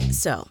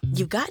So,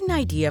 you've got an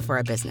idea for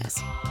a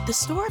business, the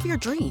store of your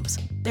dreams.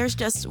 There's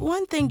just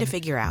one thing to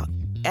figure out: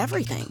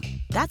 everything.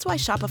 That's why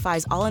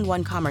Shopify's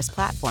all-in-one commerce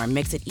platform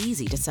makes it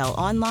easy to sell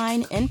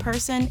online, in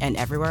person, and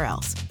everywhere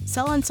else.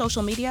 Sell on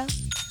social media,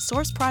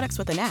 source products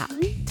with an app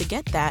to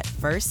get that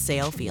first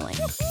sale feeling.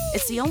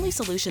 It's the only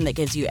solution that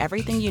gives you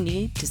everything you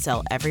need to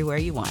sell everywhere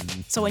you want.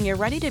 So when you're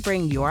ready to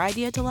bring your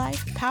idea to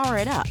life, power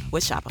it up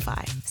with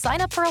Shopify. Sign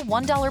up for a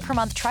 $1 per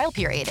month trial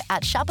period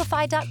at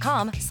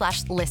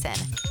shopify.com/listen.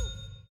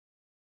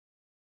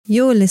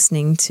 You're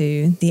listening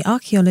to the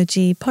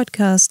Archaeology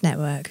Podcast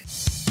Network.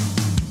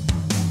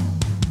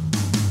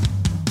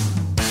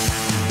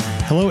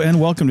 Hello and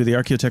welcome to the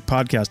Archaeotech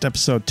Podcast,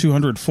 episode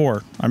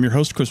 204. I'm your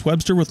host, Chris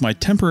Webster, with my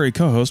temporary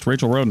co-host,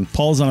 Rachel Roden.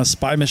 Paul is on a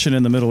spy mission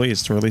in the Middle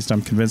East, or at least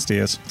I'm convinced he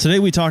is. Today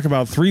we talk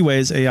about 3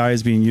 ways AI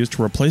is being used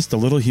to replace the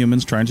little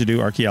humans trying to do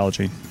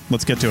archaeology.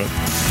 Let's get to it.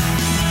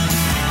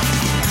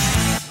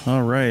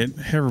 All right.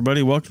 Hey,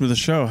 everybody. Welcome to the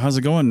show. How's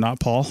it going?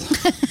 Not Paul.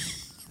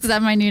 Is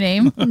that my new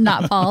name?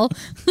 Not Paul.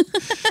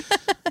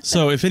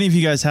 So if any of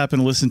you guys happen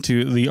to listen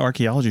to the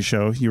archaeology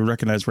show, you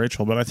recognize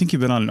Rachel, but I think you've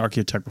been on an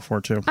Archaeotech before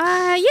too.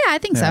 Yeah, I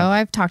think so.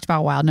 I've talked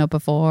about WildNote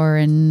before,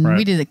 and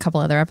we did a couple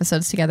other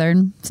episodes together.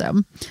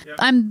 So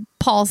I'm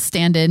Paul's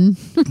stand-in.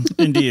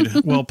 Indeed.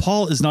 Well,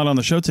 Paul is not on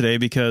the show today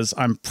because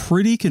I'm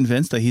pretty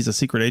convinced that he's a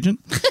secret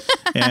agent.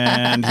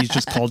 And he's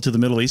just called to the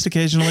Middle East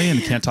occasionally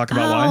and can't talk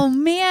about why. Oh,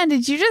 man.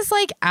 Did you just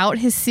out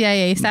his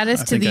CIA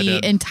status to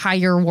the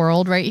entire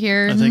world right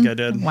here? I think I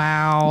did.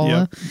 Wow.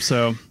 Yep.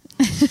 So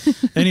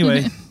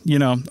anyway,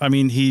 I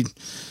mean, he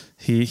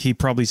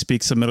probably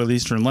speaks some Middle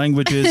Eastern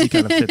languages. He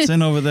kind of fits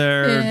in over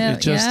there. Yeah,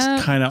 it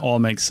just kind of all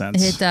makes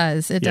sense. It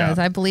does. It does.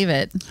 I believe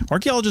it.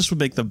 Archaeologists would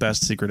make the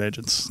best secret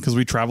agents because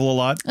we travel a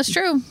lot. That's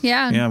true.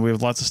 Yeah. Yeah. We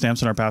have lots of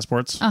stamps in our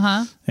passports.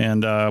 Uh-huh.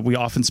 And we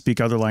often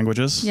speak other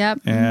languages.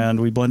 Yep. And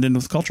we blend in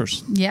with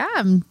cultures.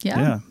 Yeah.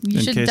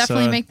 You should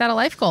definitely make that a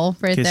life goal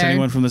right there. In case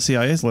anyone from the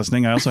CIA is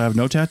listening, I also have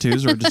no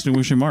tattoos or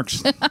distinguishing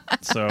marks.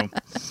 So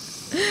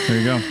there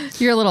you go.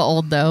 You're a little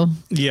old, though.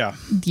 Yeah.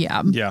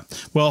 Yeah.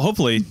 Well,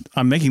 hopefully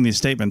I'm making these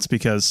statements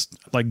because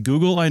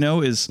Google, I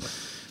know,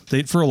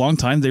 for a long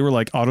time, they were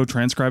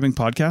auto-transcribing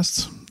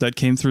podcasts that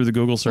came through the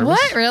Google service.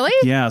 What? Really?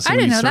 Yeah. So I when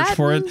didn't you know search that.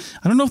 for it,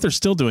 I don't know if they're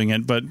still doing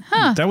it, but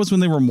that was when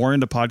they were more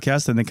into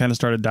podcasts and they kind of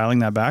started dialing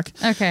that back.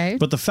 Okay.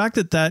 But the fact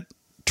that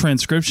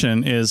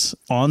transcription is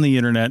on the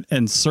internet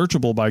and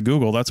searchable by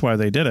Google, that's why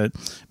they did it,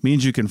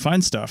 means you can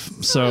find stuff.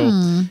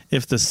 So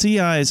if the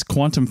CI's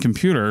quantum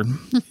computer,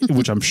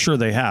 which I'm sure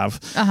they have,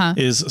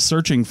 is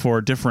searching for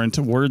different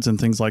words and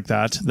things like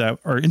that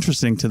are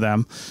interesting to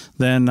them,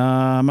 then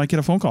I might get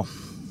a phone call.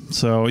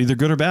 So either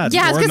good or bad.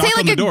 Yeah, I was going to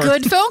say a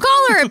good phone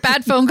call or a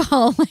bad phone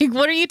call.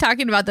 What are you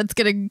talking about that's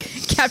going to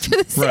capture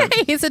the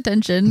CIA's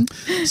attention?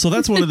 So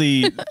that's one of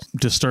the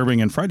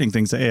disturbing and frightening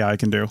things that AI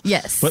can do.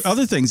 Yes. But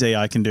other things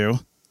AI can do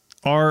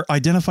are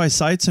identify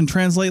sites and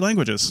translate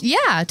languages.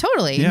 Yeah,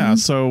 totally. Yeah,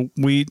 so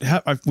we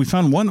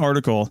found one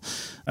article.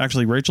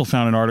 Actually, Rachel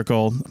found an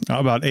article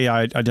about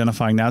AI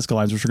identifying Nazca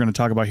lines, which we're going to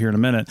talk about here in a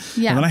minute.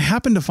 Yeah. And then I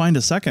happened to find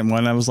a second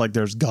one. I was like,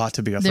 there's got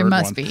to be a third one. There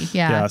must be,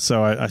 yeah. Yeah,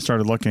 so I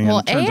started looking. Well,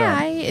 and it turns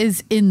AI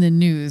is in the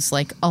news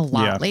a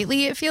lot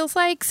lately, it feels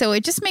like. So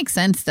it just makes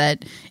sense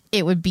that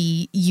it would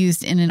be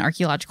used in an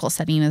archaeological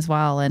setting as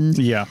well. And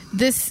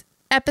this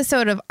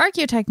episode of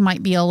Archaeotech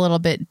might be a little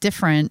bit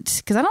different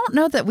because I don't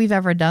know that we've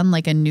ever done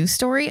a news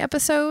story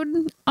episode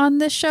on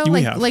this show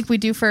like we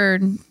do for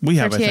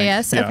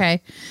TAS. Yeah.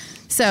 Okay.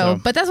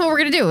 So, but that's what we're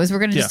going to do is we're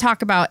going to just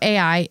talk about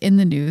AI in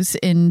the news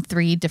in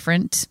 3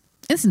 different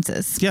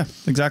instances. Yeah,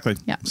 exactly.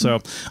 Yeah.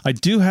 So I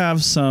do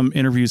have some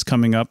interviews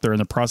coming up. They're in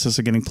the process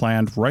of getting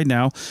planned right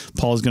now.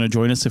 Paul is going to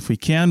join us if we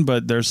can,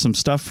 but there's some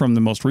stuff from the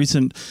most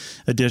recent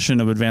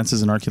edition of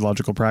Advances in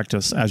Archaeological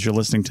Practice as you're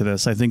listening to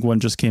this. I think one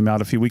just came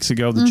out a few weeks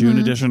ago, the June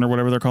edition or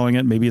whatever they're calling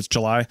it. Maybe it's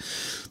July,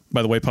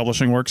 by the way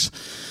publishing works.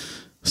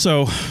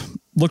 So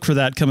look for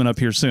that coming up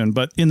here soon.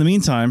 But in the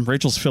meantime,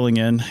 Rachel's filling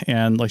in.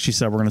 And like she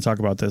said, we're going to talk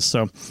about this.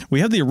 So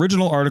we have the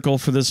original article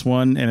for this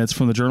one, and it's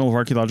from the Journal of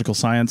Archaeological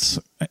Science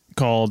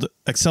called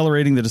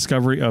Accelerating the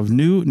Discovery of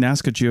New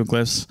Nazca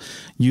Geoglyphs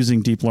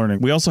Using Deep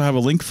Learning. We also have a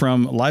link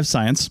from Live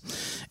Science.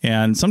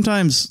 And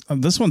sometimes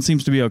this one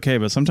seems to be okay,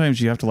 but sometimes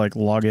you have to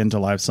log into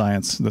Live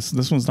Science.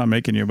 This one's not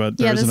making you, but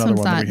there's another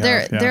one that we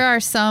have. There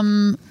are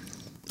some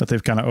that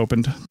they've kind of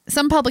opened.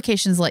 Some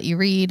publications let you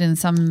read and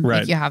some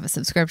make you have a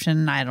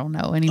subscription. I don't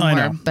know anymore. I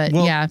know. But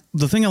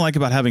the thing I like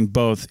about having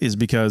both is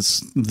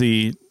because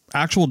the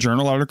actual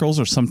journal articles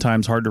are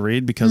sometimes hard to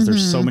read because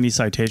there's so many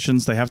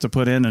citations they have to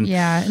put in. And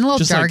and a little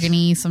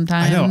jargony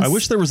sometimes. I know. I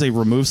wish there was a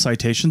remove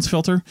citations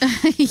filter.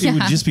 It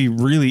would just be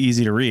really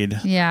easy to read.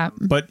 Yeah.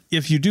 But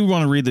if you do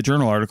want to read the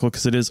journal article,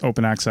 because it is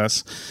open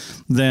access,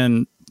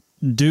 then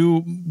do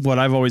what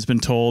I've always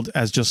been told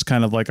as just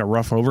kind of a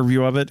rough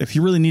overview of it. If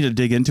you really need to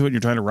dig into it and you're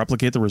trying to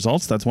replicate the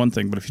results, that's one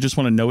thing. But if you just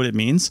want to know what it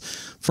means,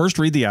 first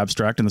read the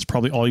abstract, and that's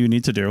probably all you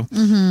need to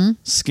do.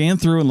 Scan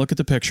through and look at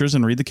the pictures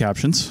and read the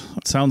captions.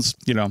 It sounds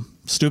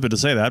stupid to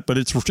say that, but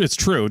it's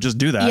true. Just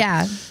do that.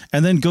 Yeah.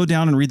 And then go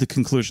down and read the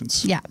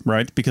conclusions. Yeah.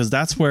 Right? Because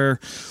that's where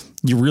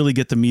you really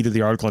get the meat of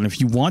the article. And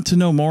if you want to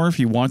know more, if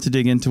you want to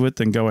dig into it,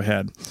 then go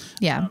ahead.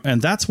 Yeah. And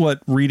that's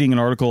what reading an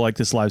article like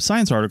this Live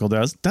Science article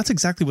does. That's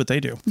exactly what they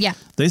do. Yeah.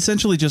 They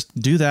essentially just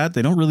do that.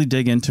 They don't really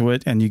dig into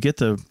it, and you get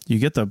the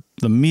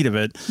meat of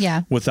it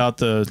without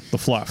the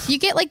fluff. You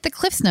get like the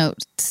Cliff's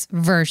Notes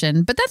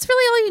version, but that's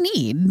really all you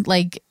need.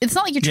 Like, it's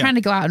not like you're trying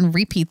to go out and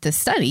repeat this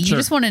study. You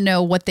just want to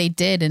know what they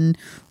did and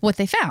what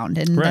they found,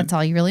 and that's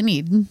all you really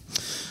need.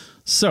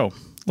 So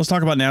let's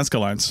talk about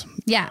Nazca lines.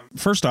 Yeah.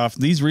 First off,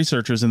 these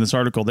researchers in this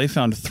article, they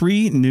found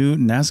 3 new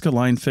Nazca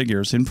line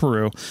figures in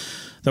Peru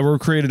that were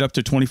created up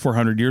to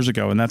 2,400 years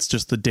ago. And that's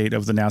just the date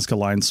of the Nazca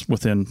lines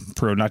within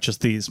Peru, not just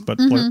these, but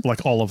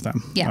like all of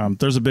them. Yeah.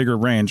 There's a bigger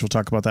range. We'll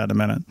talk about that in a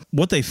minute.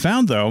 What they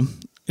found, though,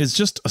 is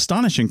just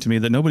astonishing to me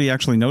that nobody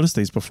actually noticed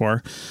these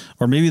before.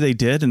 Or maybe they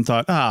did and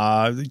thought,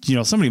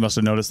 somebody must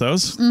have noticed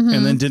those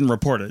and then didn't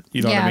report it.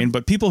 You know what I mean?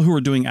 But people who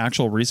are doing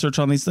actual research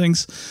on these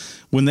things,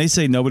 when they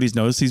say nobody's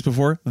noticed these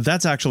before,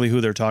 that's actually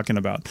who they're talking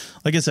about.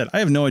 Like I said, I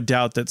have no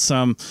doubt that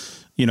some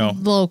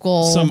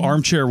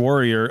armchair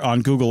warrior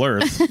on Google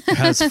Earth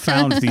has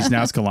found these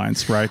Nazca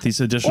lines, right? These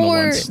additional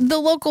ones. Or the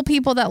local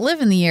people that live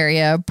in the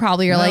area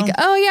probably are like,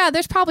 oh yeah,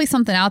 there's probably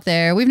something out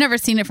there. We've never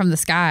seen it from the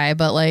sky,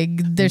 but like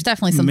there's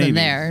definitely something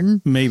there.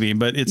 Maybe,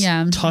 but it's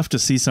tough to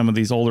see some of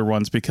these older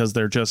ones because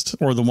they're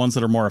or the ones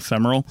that are more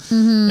ephemeral.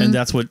 And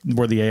that's where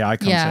the AI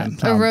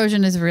comes in.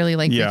 Erosion is really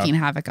like wreaking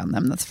havoc on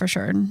them. That's for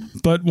sure.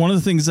 But one of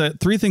the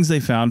 3 things they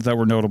found that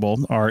were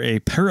notable are a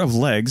pair of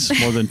legs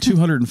more than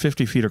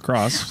 250 feet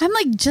across. I'm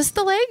like, just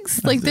the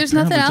legs? Like there's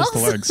nothing else?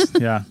 Just the legs.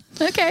 Yeah.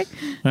 Okay.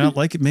 Well,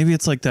 like maybe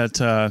it's like that,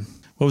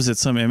 what was it?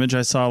 Some image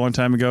I saw a long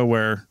time ago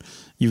where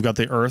you've got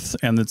the Earth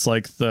and it's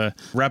like the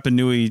Rapa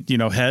Nui,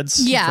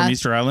 heads from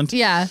Easter Island.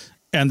 Yeah.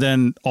 And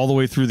then all the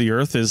way through the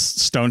Earth is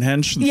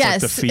Stonehenge. It's like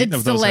the feet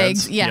of those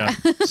legs. heads. Yeah.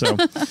 So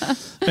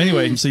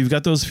anyway, so you've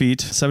got those feet,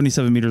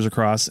 77 meters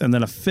across, and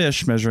then a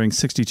fish measuring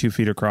 62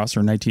 feet across,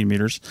 or 19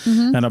 meters,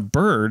 and a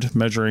bird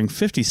measuring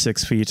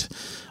 56 feet,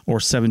 or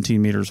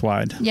 17 meters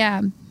wide.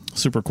 Yeah.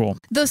 Super cool.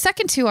 Those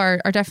second 2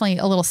 are definitely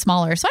a little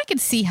smaller, so I could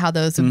see how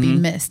those would be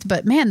missed.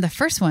 But man, the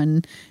first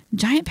one,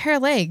 giant pair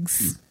of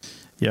legs.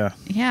 Yeah.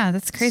 Yeah,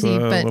 that's crazy,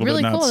 but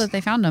really cool that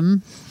they found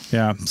them.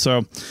 Yeah.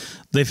 So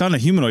they found a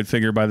humanoid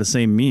figure by the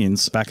same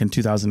means back in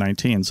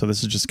 2019. So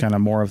this is just kind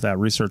of more of that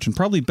research, and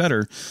probably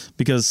better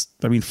because,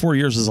 4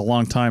 years is a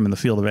long time in the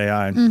field of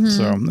AI.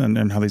 So,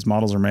 and how these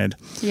models are made.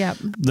 Yeah.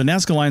 The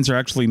Nazca lines are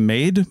actually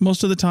made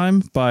most of the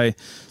time by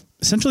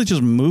essentially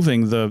just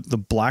moving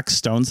the black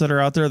stones that are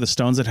out there, the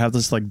stones that have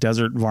this like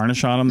desert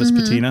varnish on them, this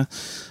patina,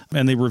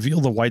 and they reveal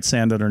the white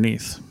sand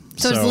underneath.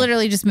 So it's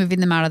literally just moving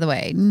them out of the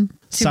way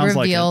to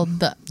reveal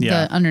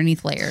the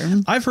underneath layer.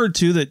 I've heard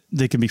too that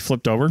they can be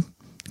flipped over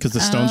because the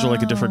stones are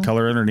like a different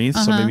color underneath.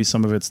 So maybe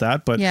some of it's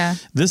that, but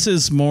this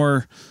is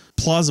more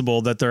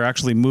plausible that they're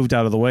actually moved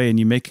out of the way, and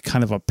you make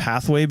kind of a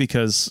pathway,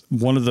 because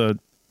one of the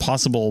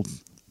possible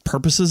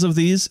purposes of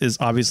these is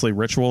obviously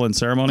ritual and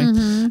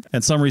ceremony.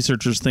 And some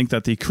researchers think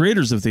that the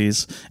creators of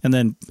these and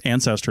then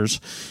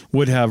ancestors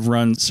would have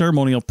run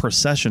ceremonial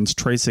processions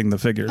tracing the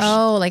figures.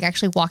 Oh, like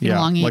actually walking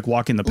along it. Like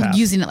walking the path.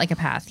 Using it like a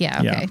path. Yeah.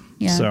 Okay.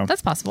 Yeah. So,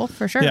 that's possible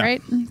for sure,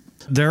 right?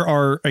 There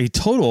are a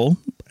total,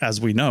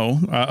 as we know,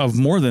 of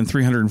more than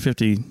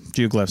 350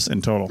 geoglyphs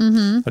in total.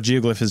 A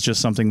geoglyph is just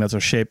something that's a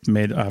shape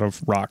made out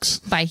of rocks.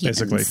 By humans.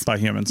 Basically, by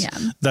humans.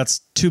 Yeah. That's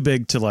too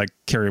big to like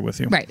carry with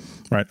you. Right.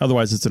 Right.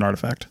 Otherwise, it's an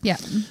artifact. Yeah.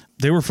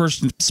 They were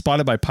first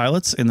spotted by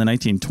pilots in the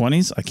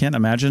 1920s. I can't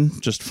imagine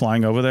just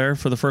flying over there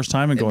for the first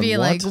time and going,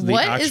 what the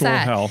actual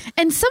hell?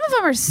 And some of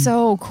them are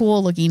so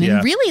cool looking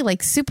and really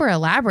like super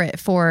elaborate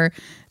for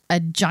a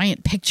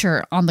giant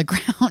picture on the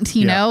ground,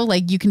 you know,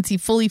 like you can see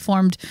fully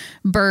formed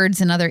birds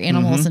and other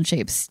animals and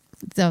shapes.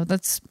 So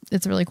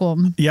it's really cool.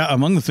 Yeah.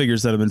 Among the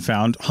figures that have been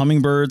found,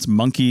 hummingbirds,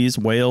 monkeys,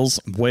 whales,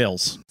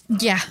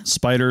 yeah,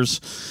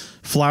 spiders,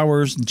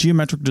 flowers,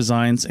 geometric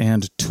designs,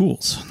 and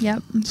tools.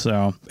 Yep.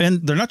 So,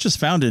 and they're not just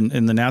found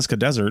in the Nazca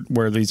Desert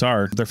where these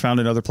are. They're found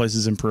in other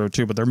places in Peru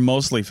too, but they're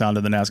mostly found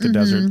in the Nazca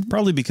Desert,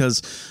 probably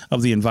because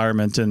of the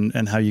environment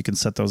and how you can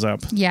set those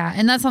up. Yeah,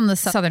 and that's on the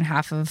southern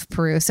half of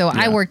Peru. So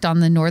I worked on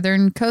the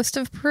northern coast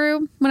of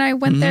Peru when I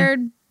went there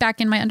back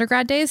in my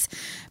undergrad days,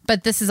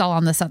 but this is all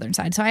on the southern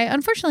side. So I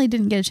unfortunately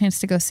didn't get a chance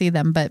to go see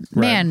them, but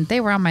man, they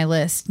were on my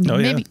list.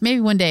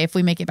 Maybe one day if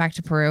we make it back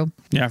to Peru.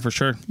 Yeah, for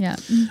sure. Yeah.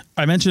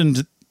 I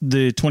mentioned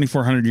the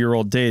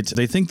 2,400-year-old date.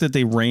 They think that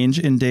they range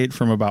in date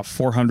from about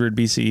 400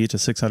 BCE to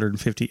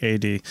 650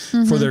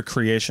 AD for their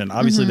creation.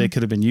 Obviously, they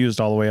could have been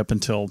used all the way up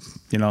until,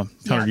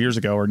 100 years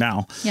ago or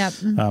now. Yep.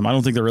 I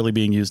don't think they're really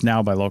being used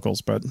now by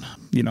locals, but,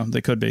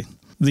 they could be.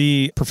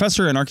 The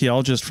professor and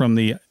archaeologist from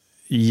the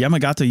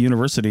Yamagata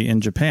University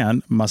in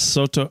Japan,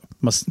 Dr.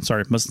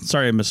 Sakai,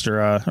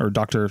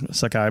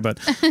 but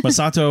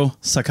Masato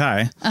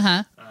Sakai.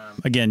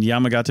 Again,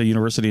 Yamagata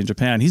University in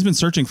Japan. He's been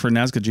searching for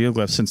Nazca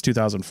geoglyphs since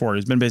 2004.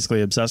 He's been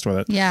basically obsessed with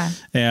it. Yeah.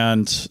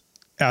 And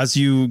as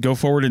you go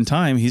forward in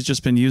time, he's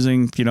just been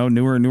using,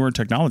 newer and newer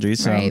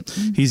technologies. Right.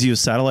 He's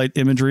used satellite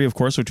imagery, of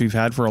course, which we've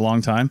had for a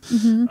long time.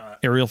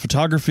 Aerial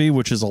photography,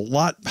 which is a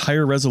lot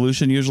higher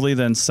resolution usually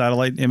than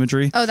satellite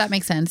imagery. Oh, that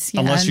makes sense.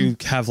 Yeah. Unless you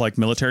have like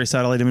military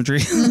satellite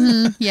imagery.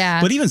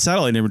 Yeah. But even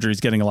satellite imagery is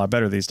getting a lot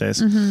better these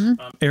days.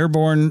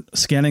 Airborne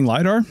scanning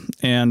LiDAR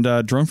and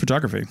drone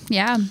photography.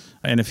 Yeah.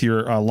 And if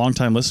you're a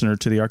longtime listener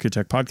to the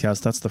Archaeotech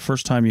podcast, that's the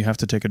first time you have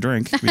to take a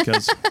drink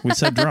because we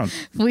said drone.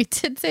 We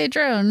did say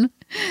drone.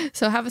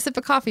 So have a sip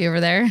of coffee over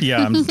there.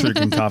 Yeah, I'm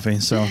drinking coffee,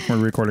 so we're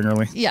recording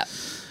early. Yeah.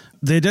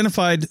 They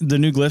identified the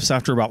new glyphs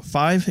after about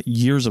 5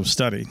 years of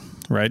study,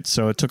 right?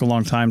 So it took a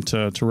long time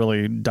to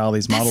really dial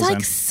these models in. That's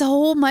like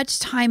so much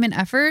time and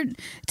effort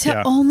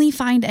to only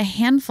find a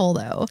handful,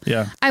 though.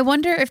 Yeah. I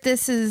wonder if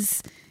this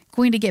is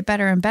going to get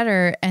better and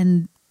better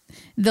and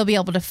they'll be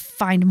able to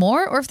find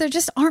more, or if there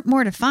just aren't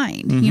more to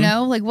find,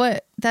 like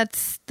what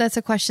that's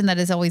a question that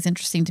is always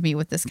interesting to me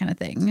with this kind of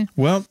thing.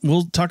 Well,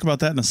 we'll talk about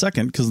that in a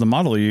second because the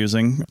model you're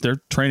using,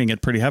 they're training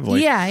it pretty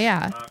heavily.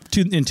 Yeah.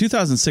 In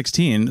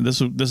 2016, this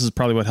is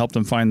probably what helped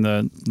them find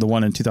the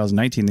one in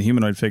 2019, the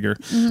humanoid figure,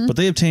 but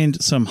they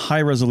obtained some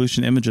high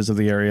resolution images of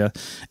the area.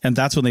 And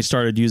that's when they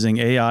started using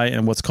AI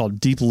and what's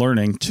called deep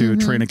learning to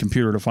train a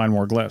computer to find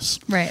more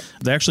glyphs. Right.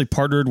 They actually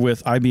partnered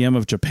with IBM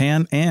of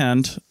Japan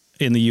and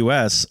in the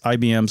U.S.,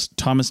 IBM's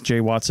Thomas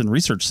J. Watson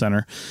Research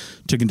Center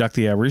to conduct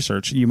the AI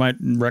research. You might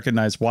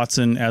recognize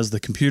Watson as the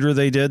computer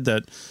they did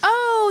that.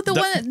 Oh,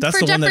 that's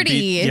for the Jeopardy. One that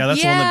beat,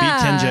 that's the one that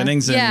beat Ken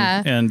Jennings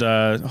and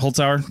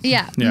Holzhauer.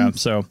 Yeah. Yeah.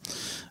 So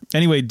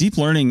anyway, deep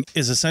learning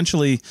is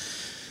essentially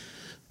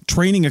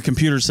training a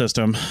computer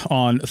system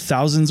on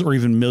thousands or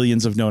even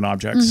millions of known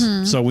objects.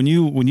 So when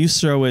you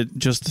show it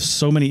just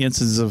so many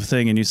instances of a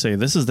thing and you say,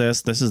 this is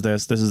this, this is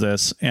this, this is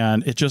this,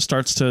 and it just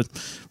starts to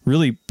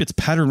really, it's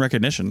pattern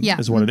recognition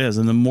is what it is.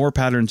 And the more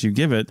patterns you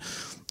give it,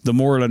 the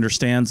more it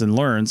understands and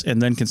learns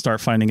and then can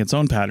start finding its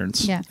own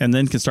patterns and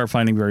then can start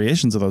finding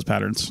variations of those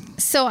patterns.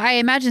 So I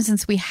imagine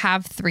since we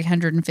have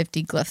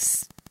 350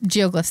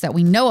 geoglyphs that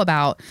we know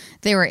about,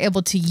 they were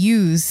able to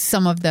use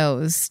some of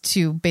those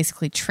to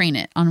basically train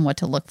it on what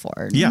to look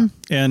for. Yeah.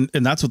 And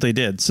that's what they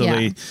did. So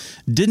they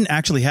didn't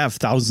actually have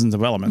thousands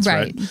of elements,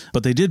 right?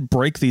 But they did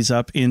break these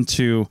up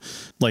into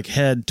like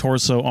head,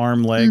 torso,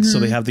 arm, legs. So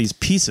they have these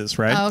pieces,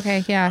 right? Oh,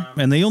 okay. Yeah.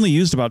 And they only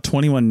used about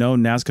 21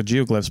 known Nazca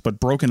geoglyphs, but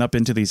broken up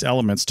into these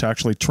elements to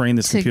actually train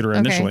this computer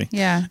initially.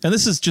 Yeah. And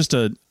this is just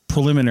a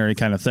preliminary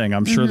kind of thing.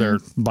 I'm sure they're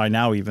by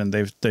now even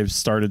they've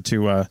started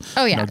to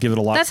give it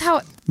a lot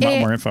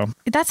more info.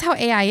 That's how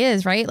AI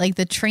is, right? Like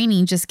the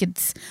training just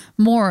gets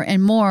more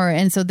and more,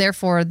 and so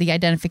therefore the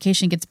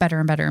identification gets better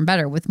and better and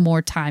better with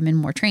more time and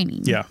more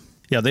training. Yeah.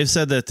 Yeah, they've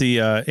said that the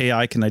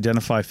AI can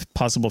identify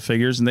possible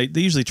figures, and they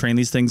usually train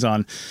these things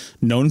on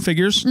known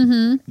figures.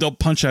 They'll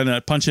punch in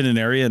an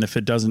area, and if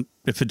it doesn't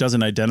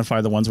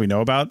identify the ones we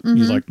know about,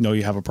 you know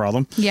you have a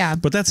problem. Yeah.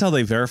 But that's how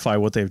they verify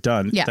what they've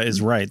done. Yeah. That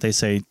is right.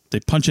 They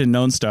punch in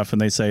known stuff,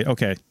 and they say,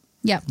 okay,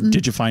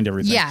 did you find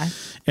everything? Yeah.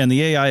 And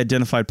the AI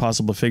identified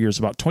possible figures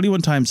about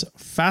 21 times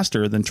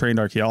faster than trained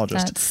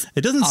archaeologists.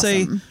 It doesn't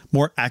say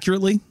more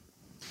accurately.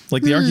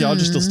 Like the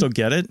archaeologist will still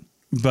get it,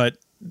 but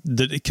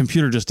the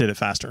computer just did it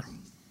faster.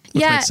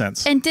 Which makes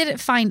sense. And did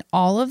it find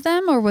all of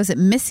them, or was it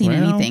missing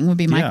anything would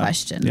be my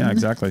question. Yeah,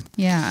 exactly.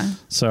 Yeah.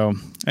 So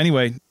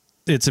anyway,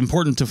 it's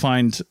important to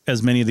find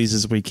as many of these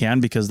as we can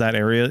because that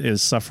area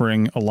is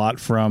suffering a lot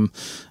from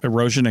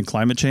erosion and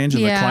climate change.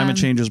 And the climate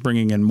change is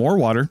bringing in more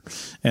water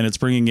and it's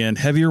bringing in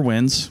heavier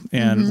winds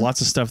and lots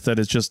of stuff that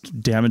is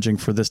just damaging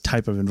for this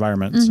type of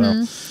environment.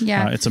 So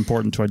it's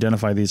important to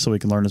identify these so we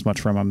can learn as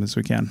much from them as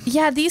we can.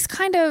 Yeah, these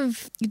kind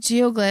of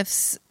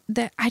geoglyphs,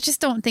 that I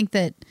just don't think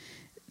that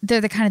they're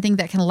the kind of thing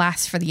that can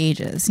last for the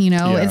ages.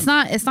 It's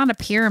not a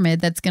pyramid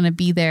that's going to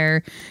be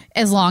there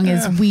as long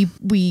as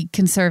we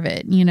conserve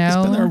it. It's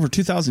been there over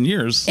 2,000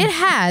 years. It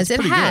has. Good.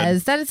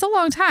 That it's a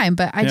long time,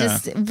 but I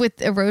just with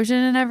erosion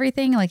and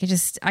everything, like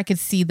I could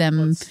see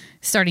them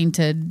starting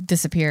to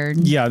disappear.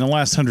 Yeah, in the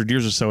last 100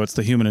 years or so, it's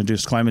the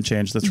human-induced climate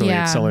change that's really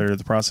accelerated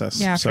the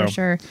process. Yeah, for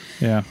sure.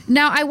 Yeah.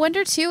 Now, I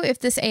wonder too if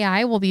this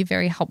AI will be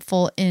very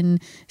helpful in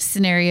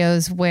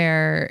scenarios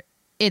where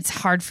it's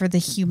hard for the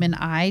human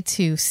eye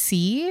to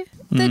see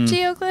the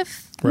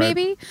geoglyph,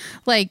 maybe.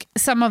 Like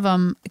some of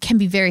them can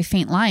be very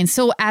faint lines.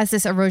 So as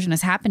this erosion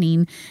is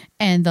happening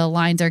and the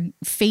lines are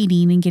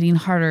fading and getting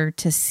harder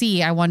to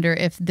see, I wonder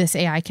if this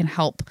AI can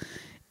help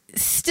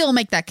still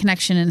make that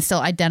connection and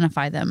still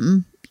identify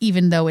them,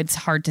 even though it's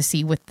hard to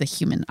see with the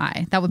human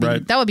eye. That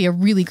would be a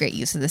really great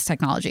use of this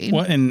technology.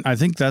 Well, and I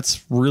think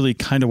that's really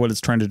kind of what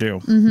it's trying to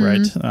do,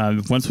 right?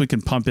 Once we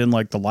can pump in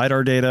like the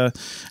LiDAR data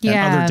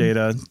and other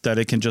data, that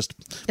it can just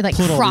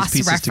put all these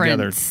pieces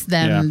together.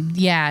 Them,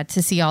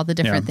 to see all the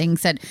different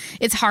things that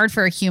it's hard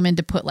for a human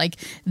to put like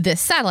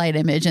this satellite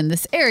image and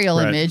this aerial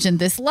image and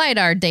this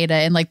LiDAR data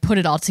and like put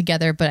it all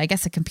together. But I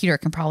guess a computer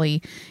can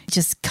probably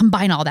just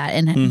combine all that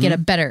and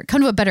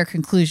come to a better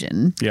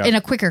conclusion and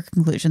a quicker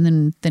conclusion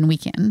than we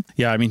can.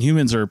 Yeah, I mean,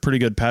 humans are pretty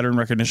good pattern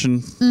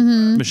recognition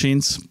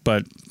machines,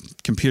 but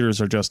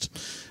computers are just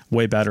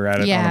way better at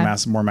it on a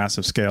more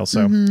massive scale.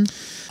 So,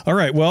 all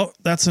right, well,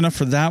 that's enough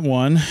for that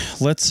one.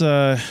 Let's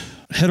head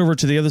over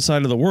to the other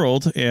side of the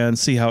world and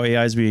see how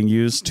AI is being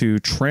used to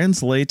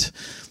translate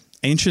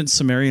ancient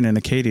Sumerian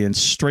and Akkadian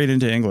straight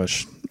into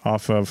English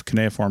off of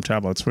cuneiform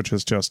tablets, which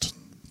is just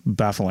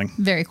baffling.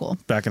 Very cool.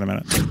 Back in a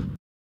minute.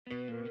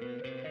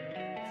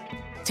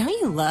 Don't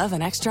you love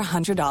an extra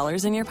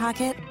 $100 in your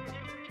pocket?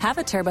 Have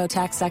a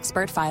TurboTax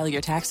expert file your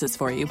taxes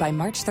for you by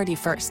March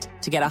 31st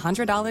to get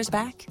 $100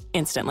 back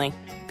instantly.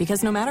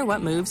 Because no matter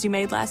what moves you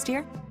made last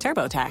year,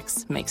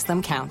 TurboTax makes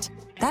them count.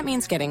 That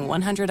means getting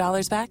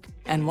 $100 back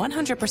and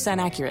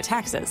 100% accurate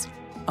taxes,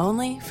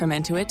 only from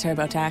Intuit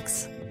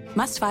TurboTax.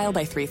 Must file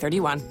by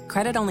 3/31.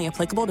 Credit only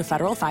applicable to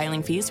federal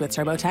filing fees with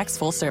TurboTax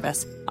full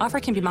service.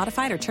 Offer can be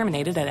modified or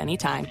terminated at any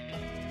time.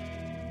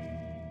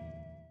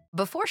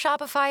 Before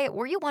Shopify,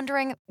 were you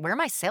wondering, where are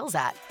my sales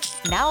at?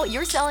 Now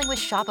you're selling with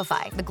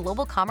Shopify, the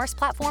global commerce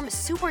platform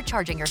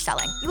supercharging your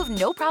selling. You have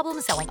no problem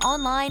selling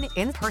online,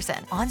 in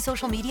person, on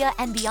social media,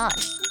 and beyond.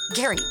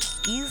 Gary,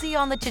 easy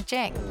on the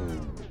cha-ching.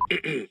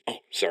 Oh,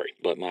 sorry,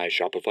 but my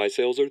Shopify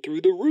sales are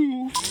through the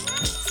roof.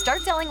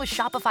 Start selling with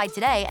Shopify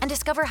today and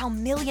discover how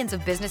millions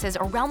of businesses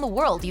around the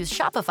world use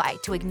Shopify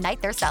to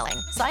ignite their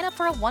selling. Sign up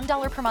for a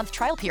 $1 per month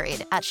trial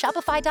period at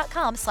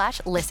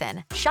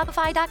shopify.com/listen.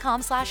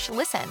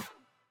 Shopify.com/listen.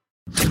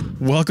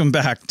 Welcome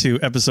back to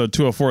episode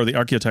 204 of the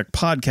Archaeotech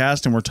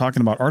podcast, and we're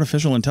talking about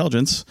artificial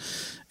intelligence.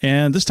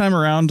 And this time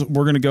around,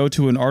 we're going to go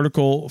to an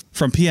article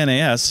from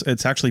PNAS.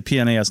 It's actually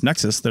PNAS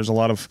Nexus. There's a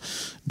lot of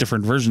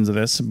different versions of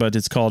this, but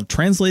it's called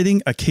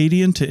Translating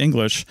Akkadian to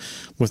English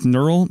with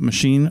Neural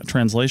Machine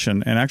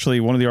Translation. And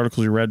actually, one of the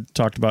articles you read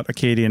talked about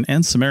Akkadian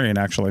and Sumerian,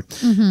 actually.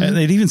 And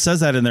it even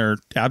says that in their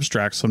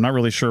abstract, so I'm not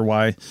really sure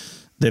why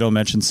they don't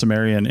mention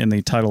Sumerian in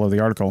the title of the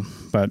article,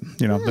 but,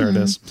 you know, there it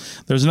is.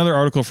 There's another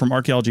article from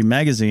Archaeology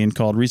Magazine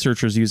called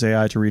Researchers Use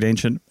AI to Read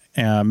Ancient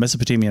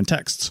Mesopotamian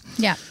Texts.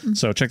 Yeah.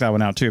 So check that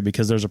one out, too,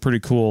 because there's a pretty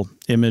cool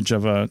image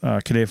of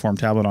a cuneiform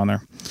tablet on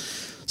there.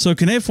 So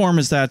cuneiform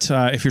is that,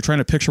 if you're trying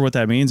to picture what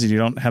that means and you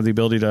don't have the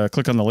ability to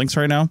click on the links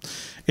right now,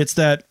 it's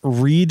that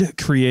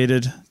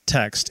reed-created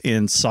text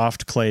in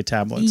soft clay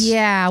tablets.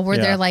 Yeah, where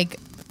they're like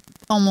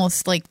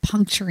almost like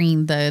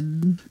puncturing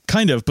the...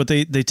 Kind of, but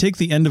they take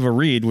the end of a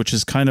reed, which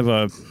is kind of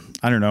a,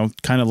 I don't know,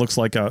 kind of looks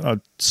like a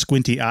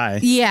squinty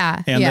eye.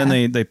 Yeah. And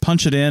then they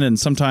punch it in, and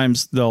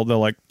sometimes they'll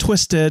like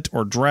twist it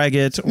or drag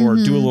it or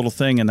do a little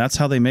thing, and that's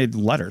how they made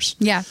letters.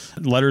 Yeah.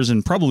 Letters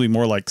and probably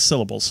more like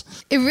syllables.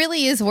 It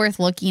really is worth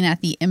looking at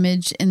the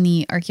image in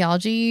the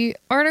archaeology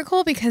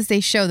article because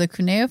they show the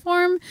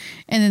cuneiform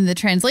and then the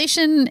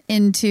translation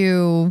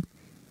into...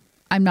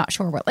 I'm not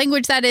sure what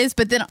language that is,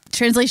 but then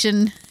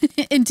translation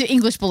into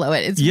English below it.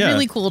 It's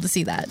really cool to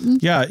see that.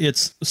 Yeah,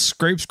 it's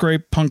scrape,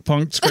 scrape, punk,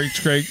 punk, scrape,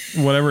 scrape,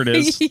 whatever it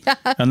is.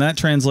 And that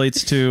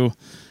translates to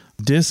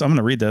dis, I'm going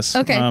to read this.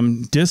 Okay.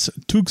 Dis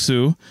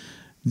tuksu,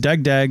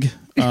 dag dag,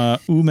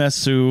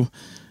 umesu,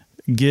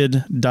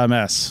 gid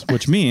dames,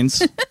 which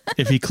means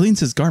if he cleans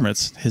his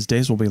garments, his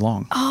days will be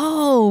long.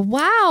 Oh,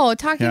 wow.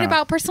 Talking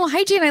about personal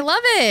hygiene. I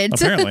love it.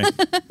 Apparently.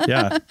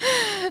 Yeah.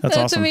 That's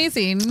awesome.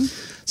 Amazing.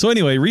 So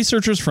anyway,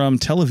 researchers from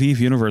Tel Aviv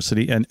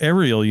University and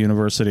Ariel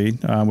University,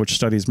 which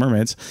studies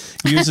mermaids,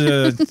 use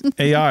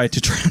AI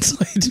to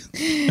translate.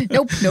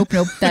 Nope.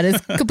 That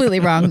is completely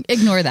wrong.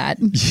 Ignore that.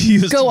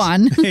 Go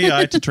on.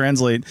 AI to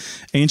translate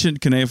ancient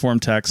cuneiform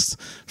texts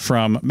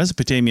from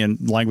Mesopotamian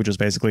languages,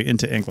 basically,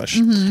 into English.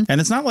 And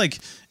it's not like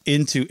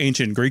into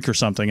ancient Greek or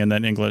something and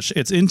then English.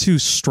 It's into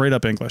straight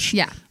up English.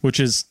 Yeah. Which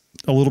is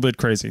a little bit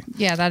crazy.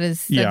 Yeah,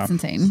 that's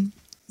insane.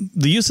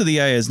 The use of the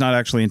AI is not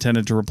actually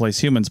intended to replace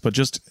humans, but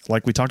just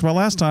like we talked about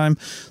last time,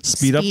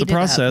 speed up the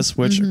process,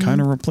 which kind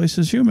of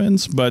replaces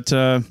humans. But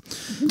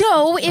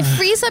no, it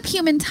frees up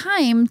human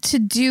time to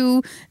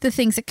do the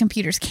things that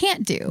computers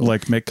can't do.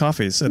 Like make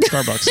coffees at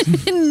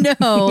Starbucks.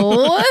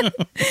 No.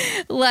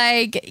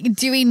 Like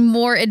doing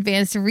more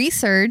advanced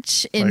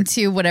research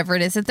into whatever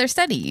it is that they're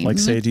studying. Like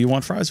say, do you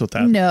want fries with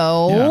that?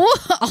 No.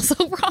 Yeah. Also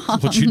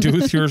wrong. What you do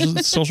with your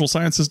social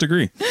sciences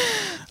degree.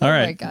 All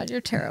right. Oh my God, you're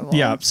terrible.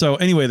 Yeah. So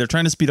anyway, they're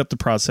trying to speed up the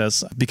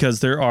process because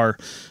there are,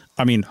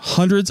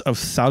 hundreds of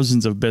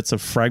thousands of bits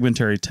of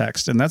fragmentary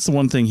text. And that's the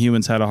one thing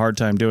humans had a hard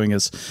time doing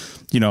is,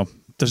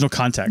 there's no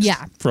context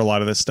for a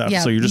lot of this stuff.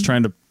 So you're just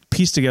trying to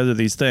piece together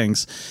these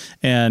things,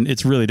 and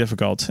it's really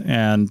difficult.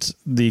 And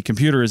the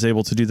computer is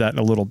able to do that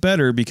a little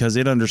better because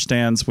it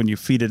understands when you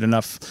feed it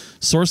enough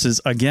sources.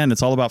 Again,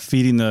 it's all about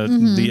feeding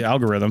the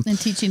algorithm and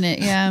teaching it.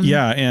 Yeah.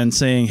 Yeah. And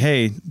saying,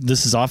 hey,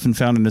 this is often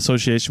found in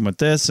association with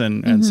this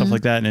and stuff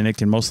like that. And it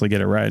can mostly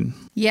get it right.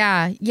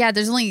 Yeah. Yeah.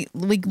 There's only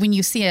like when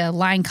you see a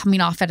line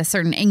coming off at a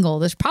certain angle,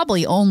 there's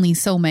probably only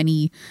so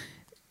many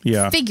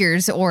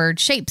figures or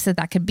shapes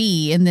that could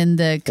be, and then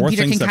the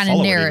computer can kind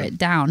of narrow it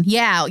down.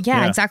 Yeah,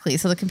 exactly.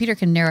 So the computer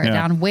can narrow it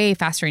down way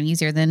faster and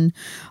easier than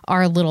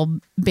our little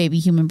baby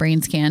human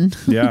brains can.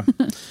 Yeah.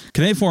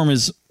 Cuneiform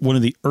is one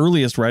of the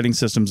earliest writing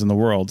systems in the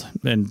world.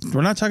 And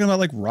we're not talking about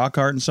like rock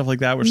art and stuff like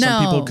that, which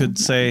some people could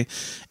say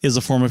is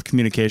a form of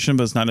communication,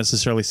 but it's not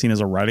necessarily seen as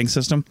a writing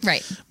system.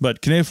 Right.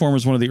 But cuneiform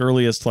was one of the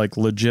earliest like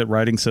legit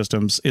writing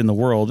systems in the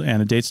world,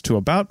 and it dates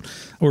to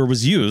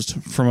was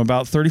used from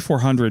about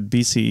 3400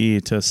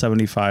 BCE to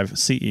 75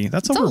 CE.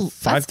 That's over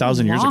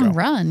 5,000 years ago. Long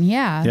run,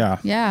 yeah.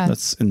 Yeah.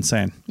 That's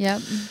insane.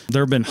 Yep.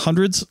 There have been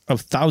hundreds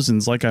of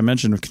thousands, like I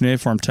mentioned, of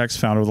cuneiform texts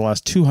found over the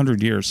last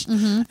 200 years.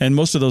 And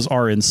most of those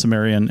are in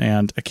Sumerian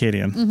and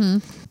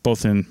Akkadian,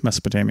 both in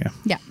Mesopotamia.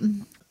 Yeah.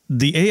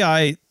 The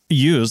AI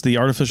used, the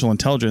artificial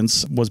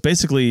intelligence, was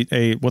basically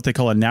what they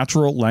call a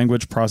natural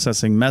language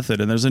processing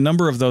method. And there's a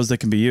number of those that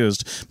can be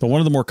used. But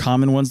one of the more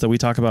common ones that we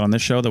talk about on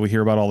this show that we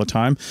hear about all the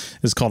time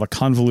is called a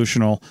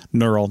convolutional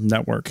neural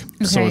network.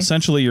 Okay. So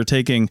essentially you're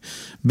taking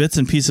bits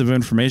and pieces of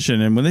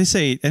information. And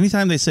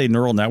anytime they say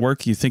neural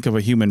network, you think of a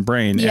human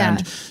brain,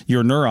 and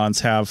your neurons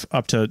have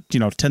up to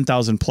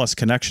 10,000 plus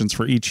connections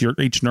for each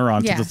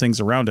neuron to the things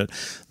around it.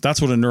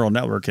 That's what a neural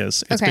network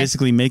is. It's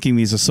basically making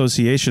these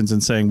associations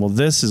and saying, well,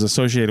 this is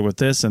associated with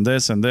this and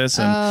this and this.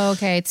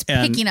 It's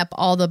picking up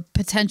all the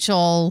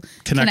potential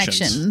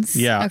connections.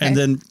 Yeah. Okay.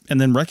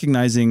 And then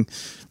recognizing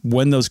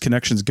when those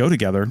connections go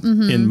together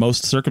in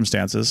most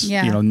circumstances,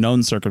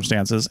 known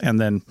circumstances, and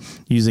then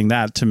using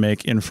that to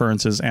make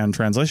inferences and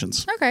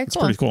translations. Okay, it's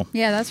pretty cool.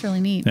 Yeah, that's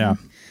really neat. Yeah.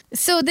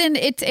 So then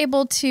it's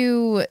able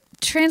to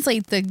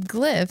translate the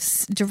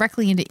glyphs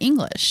directly into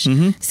English.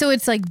 So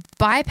it's like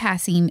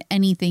bypassing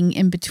anything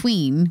in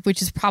between,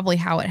 which is probably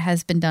how it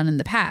has been done in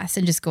the past,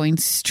 and just going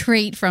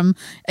straight from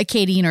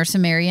Akkadian or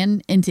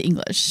Sumerian into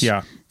English.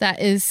 Yeah. That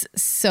is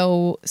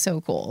so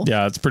cool.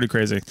 Yeah, it's pretty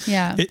crazy.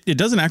 Yeah. It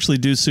doesn't actually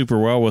do super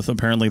well with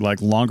apparently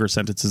like longer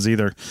sentences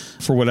either,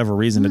 for whatever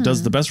reason. It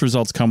does. The best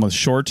results come with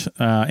short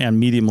and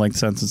medium length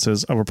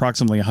sentences of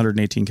approximately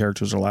 118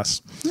 characters or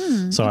less.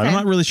 So I'm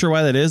not really sure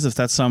why that is, if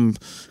that's some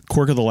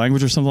quirk of the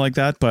language or something like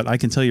that, but I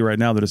can tell you right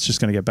now that it's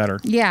just going to get better.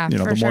 Yeah,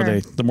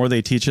 the more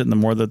they teach it and the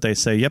more that they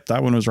say, yep,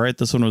 that one was right,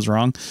 this one was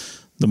wrong,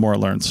 the more it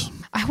learns.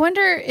 I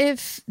wonder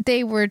if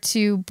they were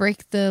to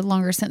break the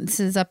longer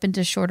sentences up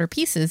into shorter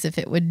pieces, if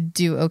it would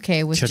do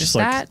okay with just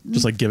that.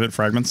 Just like give it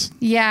fragments.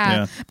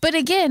 Yeah. But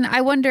again,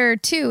 I wonder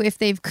too, if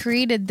they've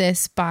created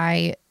this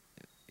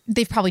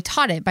they've probably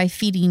taught it by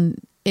feeding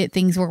it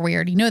things where we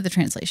already know the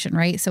translation,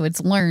 right? So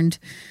it's learned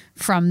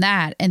from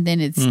that, and then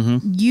it's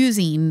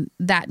using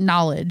that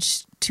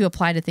knowledge to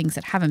apply to things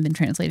that haven't been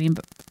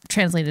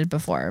translated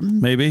before.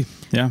 Maybe.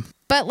 Yeah.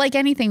 But like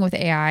anything with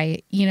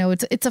AI,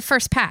 it's a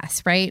first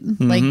pass, right?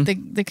 Like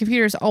the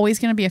computer is always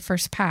going to be a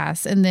first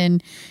pass, and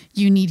then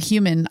you need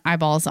human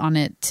eyeballs on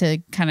it to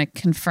kind of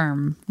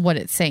confirm what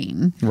it's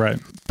saying. Right.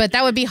 But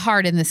that would be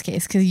hard in this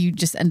case because you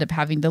just end up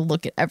having to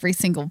look at every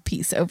single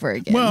piece over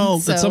again. Well,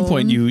 at some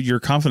point, your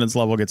confidence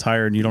level gets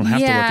higher, and you don't have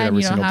to look at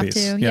every single piece.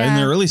 Yeah, in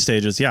the early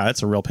stages,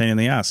 it's a real pain in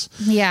the ass.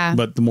 Yeah.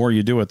 But the more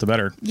you do it, the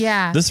better.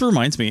 Yeah. This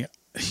reminds me,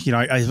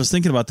 I was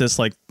thinking about this,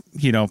 like,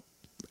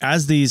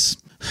 as these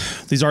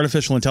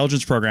artificial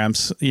intelligence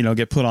programs,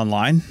 get put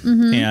online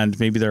and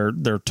maybe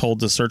they're told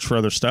to search for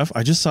other stuff.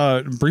 I just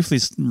briefly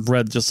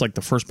read just like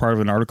the first part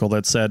of an article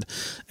that said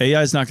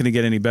AI is not going to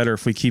get any better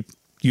if we keep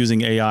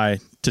using AI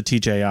to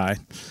teach AI.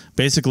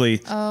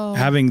 Basically,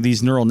 having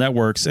these neural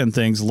networks and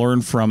things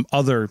learn from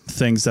other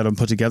things that have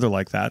put together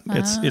like that.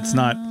 It's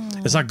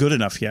not good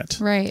enough yet.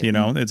 Right.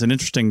 It's an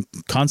interesting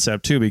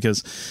concept too,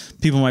 because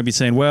people might be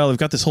saying, well, we've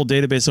got this whole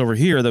database over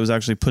here that was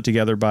actually put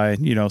together by,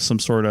 some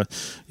sort of,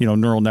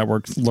 neural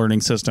network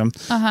learning system.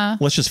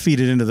 Let's just feed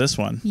it into this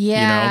one.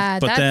 Yeah.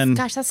 But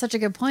that's such a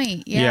good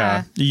point.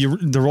 Yeah.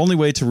 The only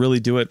way to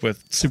really do it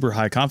with super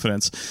high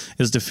confidence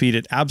is to feed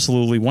it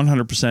absolutely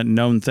 100%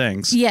 known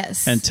things.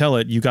 Yes. And tell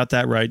it, you got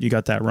that right, you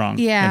got that wrong.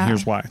 Yeah. And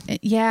here's why.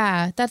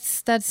 Yeah.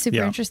 That's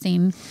super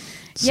interesting.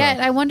 Yeah,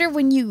 I wonder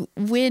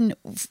when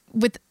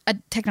with a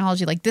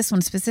technology like this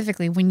one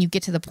specifically, when you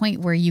get to the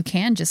point where you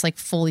can just like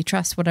fully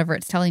trust whatever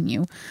it's telling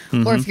you,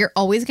 or if you're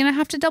always going to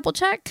have to double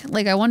check.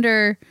 Like, I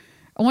wonder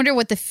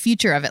what the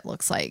future of it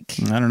looks like.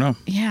 I don't know.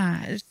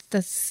 Yeah,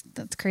 that's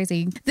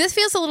crazy. This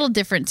feels a little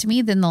different to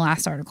me than the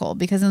last article,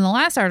 because in the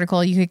last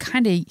article, you could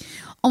kind of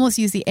almost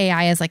use the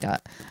AI as like a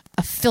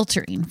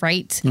filtering,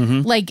 right?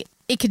 Like,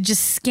 it could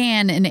just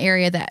scan an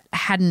area that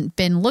hadn't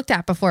been looked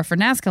at before for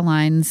Nazca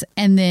lines,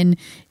 and then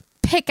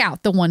pick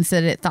out the ones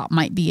that it thought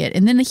might be it.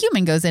 And then the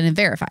human goes in and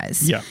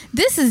verifies. Yeah.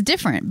 This is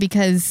different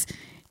because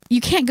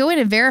you can't go in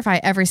and verify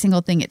every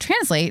single thing it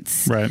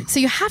translates. Right. So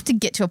you have to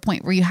get to a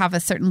point where you have a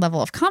certain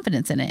level of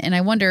confidence in it. And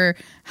I wonder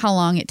how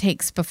long it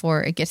takes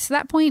before it gets to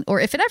that point, or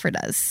if it ever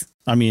does.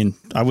 I mean,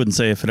 I wouldn't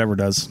say if it ever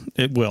does.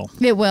 It will.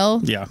 It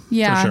will? Yeah.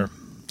 Yeah. For sure.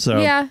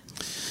 So, yeah.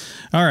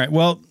 All right.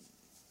 Well,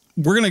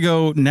 we're going to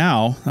go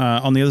now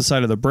on the other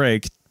side of the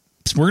break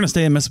we're going to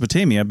stay in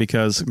Mesopotamia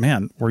because,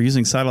 man, we're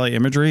using satellite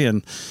imagery,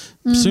 and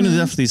soon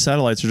enough, these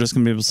satellites are just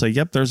going to be able to say,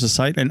 yep, there's a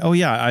site. And, oh,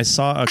 yeah, I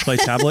saw a clay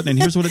tablet, and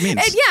here's what it means.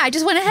 And I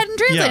just went ahead and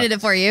translated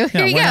it for you.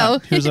 Here you go.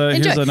 Not? Here's a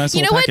nice little package.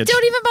 You know what?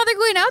 Don't even bother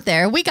going out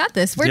there. We got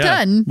this. We're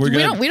done. We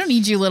don't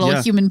need you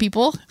little human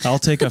people. I'll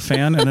take a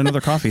fan and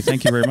another coffee.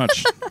 Thank you very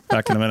much.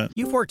 Back in a minute.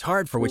 You've worked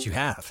hard for what you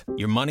have.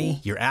 Your money,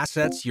 your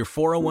assets, your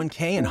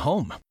 401k, and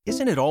home.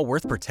 Isn't it all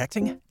worth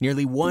protecting?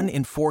 Nearly 1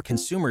 in 4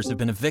 consumers have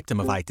been a victim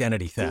of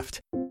identity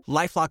theft.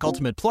 LifeLock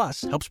Ultimate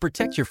Plus helps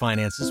protect your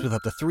finances with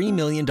up to $3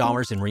 million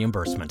in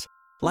reimbursement.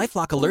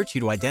 LifeLock alerts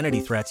you to identity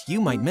threats you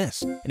might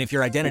miss. And if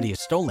your identity is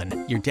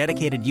stolen, your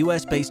dedicated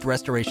U.S.-based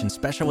restoration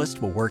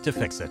specialist will work to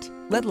fix it.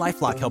 Let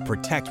LifeLock help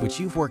protect what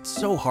you've worked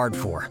so hard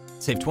for.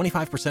 Save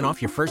 25%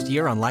 off your first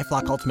year on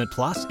LifeLock Ultimate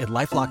Plus at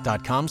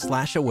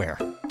LifeLock.com/aware.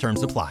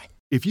 Terms apply.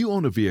 If you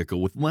own a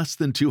vehicle with less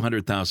than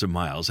 200,000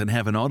 miles and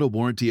have an auto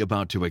warranty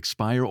about to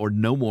expire or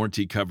no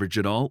warranty coverage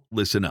at all,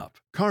 listen up.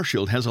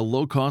 CarShield has a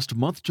low-cost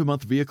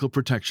month-to-month vehicle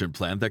protection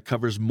plan that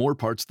covers more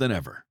parts than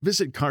ever.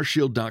 Visit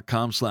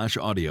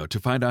carshield.com/audio to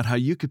find out how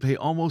you could pay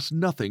almost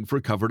nothing for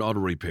covered auto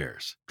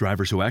repairs.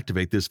 Drivers who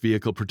activate this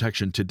vehicle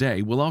protection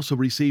today will also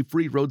receive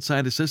free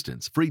roadside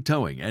assistance, free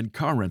towing, and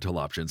car rental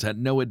options at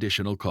no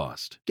additional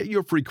cost. Get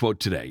your free quote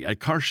today at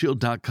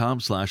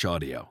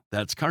carshield.com/audio.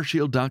 That's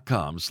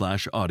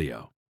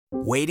carshield.com/audio.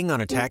 Waiting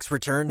on a tax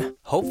return?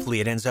 Hopefully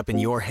it ends up in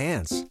your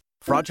hands.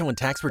 Fraudulent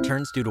tax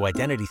returns due to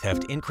identity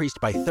theft increased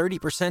by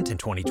 30% in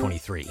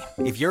 2023.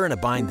 If you're in a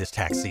bind this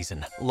tax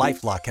season,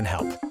 LifeLock can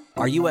help.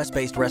 Our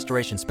U.S.-based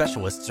restoration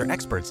specialists are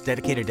experts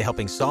dedicated to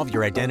helping solve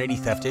your identity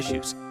theft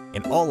issues.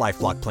 And all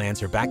LifeLock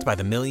plans are backed by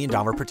the $1 Million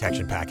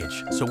Protection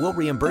Package. So we'll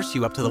reimburse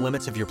you up to the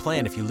limits of your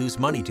plan if you lose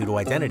money due to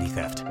identity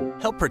theft.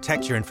 Help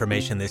protect your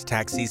information this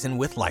tax season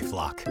with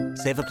LifeLock.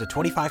 Save up to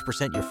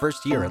 25% your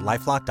first year at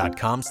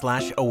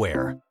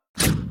LifeLock.com/aware.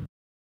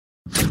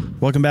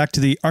 Welcome back to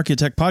the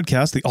Archaeotech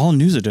podcast, the all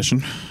news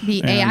edition.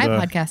 The AI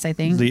podcast, I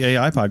think. The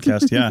AI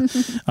podcast,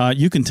 yeah.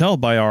 You can tell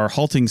by our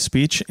halting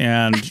speech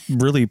and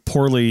really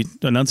poorly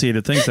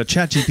enunciated things that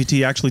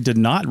ChatGPT actually did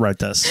not write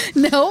this.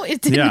 No,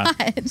 it did not.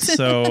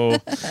 So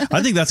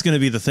I think that's going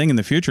to be the thing in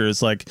the future.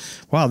 It's like,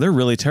 wow, they're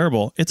really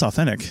terrible. It's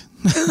authentic.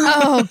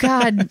 Oh,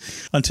 God.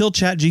 Until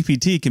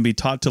ChatGPT can be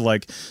taught to,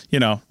 like,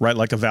 write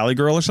like a Valley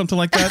Girl or something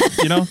like that,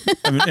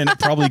 I mean, and it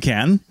probably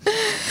can.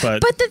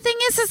 But the thing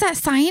is that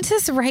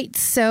scientists write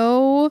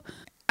so,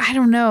 I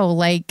don't know,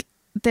 like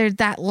there's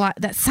that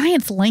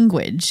science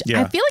language.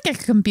 Yeah. I feel like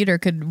a computer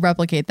could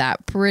replicate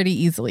that pretty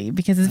easily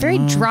because it's very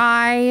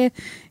dry.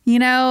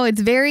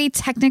 It's very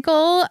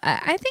technical.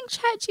 I think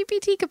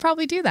ChatGPT could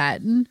probably do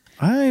that.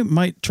 I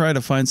might try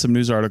to find some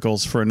news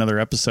articles for another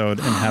episode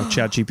and have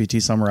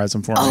ChatGPT summarize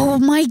them for me. Oh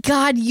my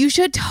God, you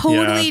should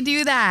totally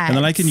do that. And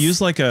then I can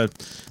use I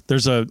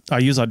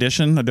use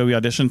Adobe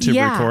Audition to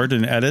record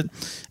and edit.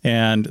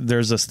 And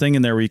there's this thing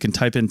in there where you can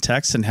type in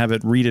text and have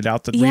it read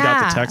out the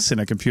text in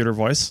a computer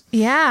voice.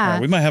 Yeah.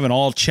 We might have an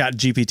all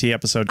ChatGPT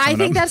episode coming I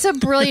think up. that's a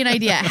brilliant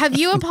idea. Have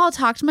you and Paul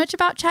talked much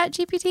about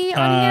ChatGPT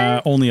on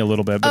here? Only a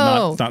little bit,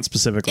 but not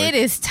specifically. It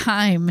is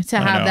time to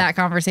have that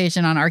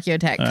conversation on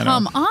Archaeotech.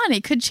 Come on.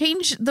 It could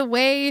change the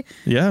way,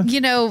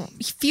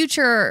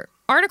 future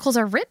articles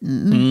are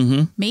written.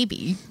 Mm-hmm.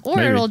 Maybe. Or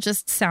it'll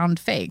just sound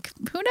fake.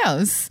 Who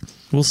knows?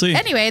 We'll see.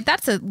 Anyway,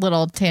 that's a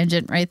little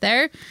tangent right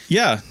there.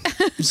 Yeah.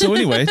 So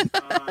anyway,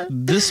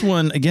 this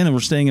one, again, we're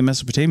staying in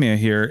Mesopotamia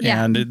here.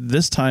 Yeah. And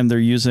this time they're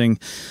using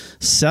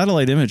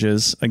satellite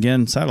images,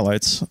 again,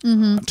 satellites,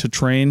 to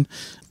train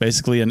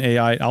basically an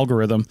AI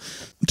algorithm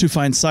to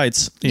find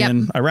sites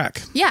in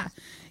Iraq. Yeah.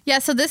 Yeah.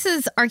 So this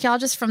is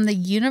archaeologists from the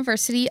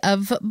University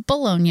of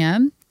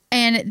Bologna.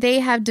 And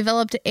they have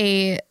developed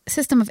a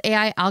system of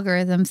AI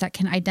algorithms that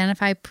can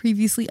identify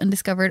previously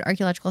undiscovered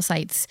archaeological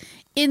sites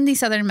in the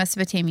southern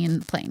Mesopotamian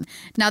plain.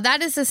 Now,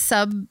 that is the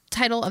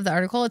subtitle of the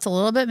article. It's a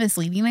little bit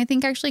misleading, I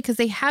think, actually, because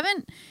they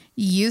haven't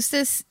used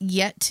this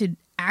yet to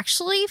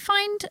actually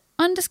find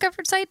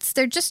undiscovered sites.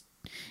 They're just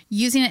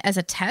using it as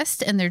a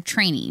test and they're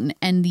training,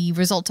 and the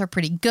results are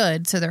pretty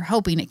good. So they're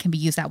hoping it can be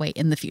used that way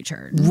in the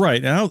future.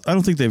 Right. And I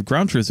don't think they've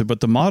ground truthed it, but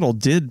the model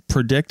did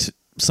predict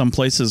some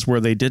places where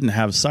they didn't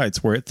have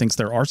sites, where it thinks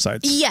there are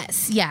sites.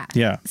 Yes. Yeah.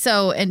 Yeah.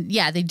 So,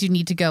 they do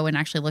need to go and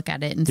actually look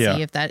at it and see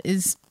if that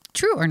is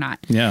true or not.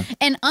 Yeah.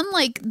 And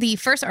unlike the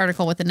first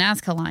article with the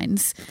Nazca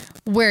lines,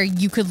 where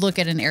you could look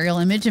at an aerial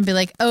image and be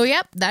like, oh,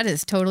 yep, that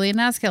is totally a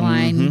Nazca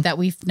line that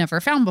we've never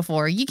found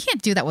before. You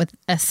can't do that with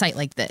a site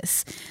like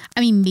this.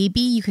 I mean,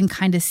 maybe you can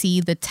kind of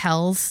see the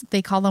tells,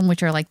 they call them,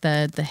 which are like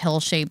the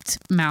hill-shaped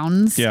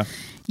mounds. Yeah.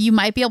 You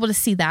might be able to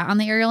see that on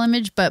the aerial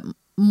image, but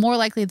more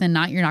likely than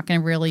not, you're not going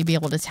to really be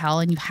able to tell,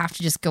 and you have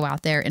to just go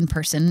out there in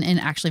person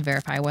and actually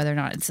verify whether or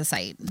not it's a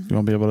site. You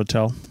won't be able to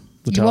tell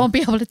the tell? You won't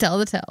be able to tell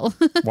the tell.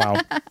 Wow.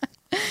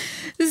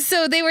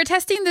 So they were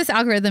testing this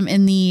algorithm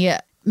in the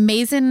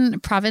Mazin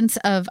province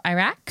of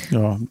Iraq.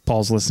 Oh,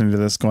 Paul's listening to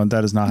this going,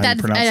 that is not how you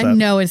pronounce that. I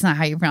know it's not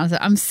how you pronounce it.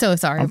 I'm so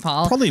sorry,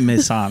 Paul. Probably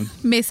Mason.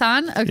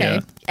 Mason? Okay.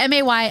 Yeah.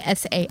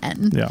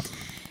 Maysan. Yeah.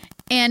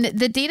 And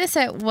the data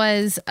set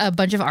was a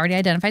bunch of already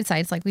identified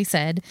sites, like we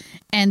said,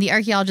 and the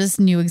archaeologists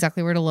knew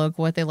exactly where to look,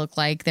 what they look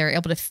like. They're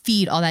able to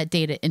feed all that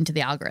data into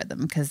the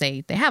algorithm because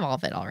they have all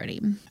of it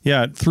already.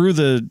 Yeah, through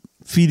the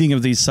feeding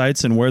of these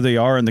sites and where they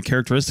are and the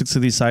characteristics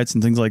of these sites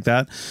and things like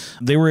that,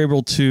 they were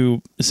able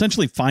to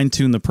essentially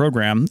fine-tune the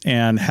program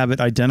and have it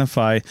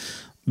identify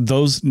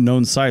those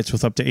known sites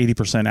with up to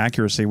 80%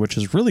 accuracy, which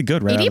is really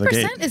good right out of the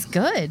gate. 80% is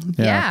good.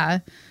 Yeah.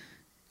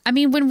 I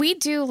mean, when we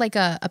do like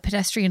a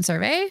pedestrian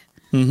survey,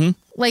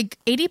 like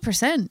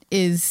 80%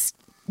 is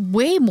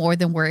way more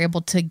than we're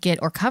able to get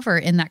or cover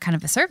in that kind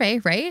of a survey,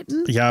 right?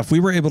 Yeah, if we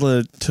were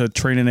able to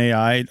train an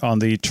AI on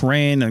the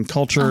terrain and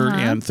culture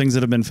and things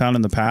that have been found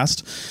in the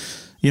past,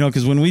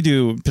 because when we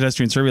do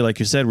pedestrian survey, like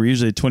you said, we're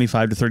usually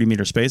 25 to 30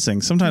 meter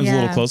spacing, sometimes a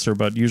little closer,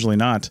 but usually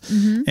not.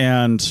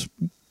 And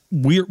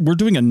we're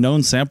doing a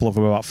known sample of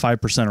about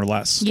 5% or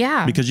less.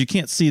 Yeah. Because you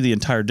can't see the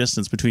entire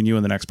distance between you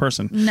and the next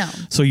person. No.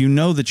 So you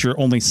know that you're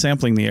only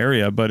sampling the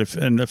area, but if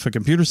a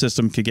computer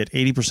system could get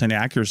 80%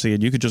 accuracy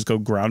and you could just go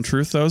ground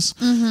truth those,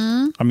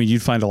 I mean,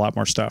 you'd find a lot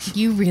more stuff.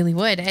 You really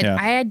would. And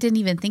I didn't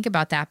even think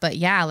about that. But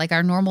yeah, like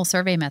our normal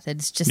survey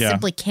methods just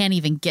simply can't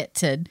even get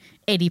to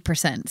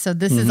 80%. So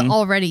this is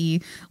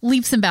already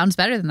leaps and bounds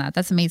better than that.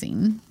 That's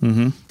amazing.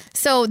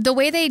 So the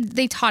way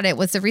they taught it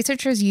was the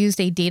researchers used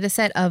a data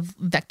set of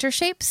vector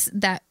shapes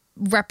that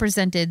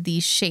represented the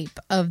shape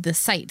of the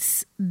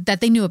sites that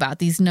they knew about,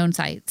 these known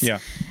sites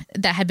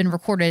that had been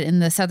recorded in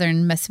the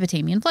southern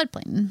Mesopotamian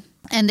floodplain.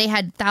 And they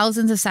had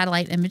thousands of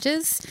satellite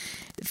images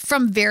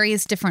from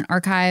various different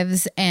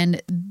archives.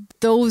 And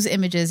those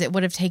images, it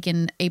would have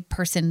taken a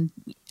person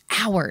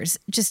hours,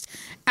 just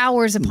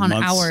hours upon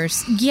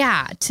hours.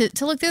 Yeah.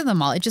 To look through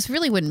them all. It just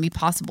really wouldn't be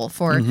possible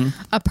for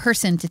a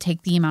person to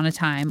take the amount of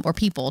time, or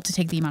people to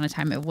take the amount of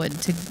time it would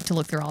to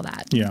look through all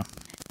that. Yeah.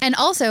 And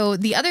also,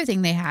 the other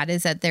thing they had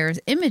is that there's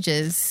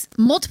images,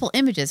 multiple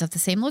images of the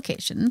same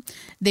location.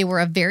 They were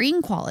of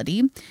varying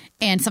quality,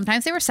 and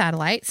sometimes they were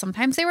satellite,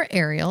 sometimes they were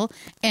aerial,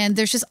 and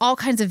there's just all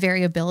kinds of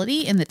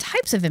variability in the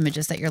types of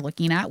images that you're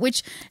looking at,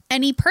 which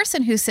any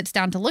person who sits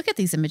down to look at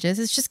these images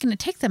is just going to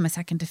take them a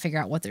second to figure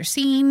out what they're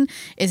seeing.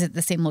 Is it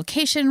the same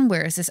location?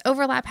 Where is this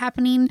overlap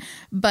happening?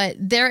 But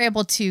they're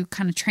able to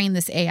kind of train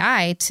this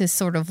AI to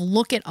sort of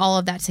look at all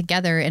of that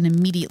together and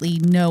immediately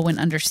know and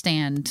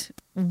understand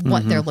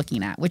what they're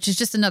looking at, which is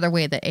just another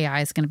way that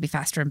AI is going to be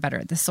faster and better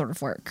at this sort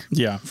of work.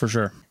 Yeah, for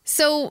sure.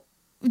 So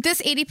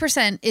this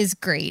 80% is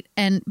great.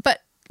 But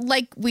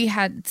like we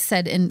had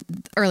said in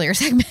earlier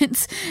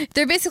segments,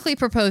 they're basically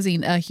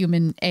proposing a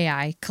human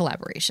AI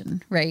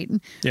collaboration, right?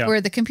 Yeah.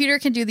 Where the computer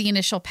can do the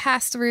initial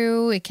pass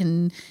through, it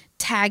can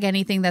tag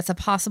anything that's a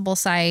possible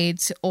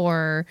site,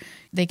 or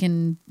they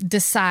can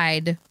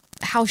decide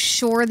how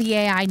sure the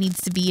AI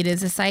needs to be it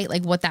is a site,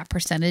 like what that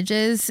percentage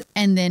is,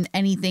 and then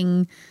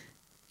anything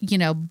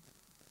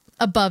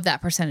above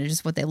that percentage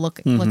is what they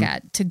look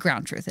at to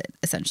ground truth it,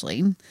 essentially.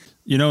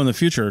 In the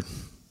future,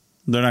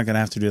 they're not going to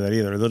have to do that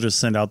either. They'll just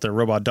send out their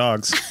robot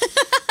dogs.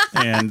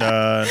 And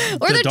or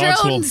the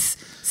drones.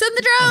 Send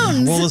the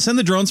drones. Well, they'll send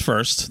the drones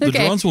first. The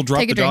drones will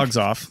drop the dogs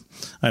off.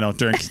 I know,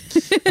 drink.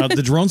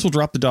 The drones will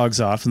drop the dogs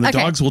off, and the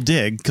dogs will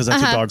dig, because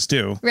that's what dogs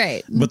do.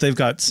 Right. But they've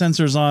got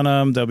sensors on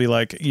them. They'll be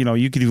like,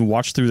 you could even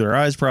watch through their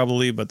eyes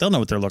probably, but they'll know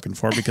what they're looking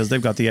for because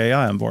they've got the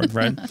AI on board,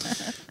 right?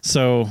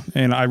 So,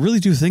 and I really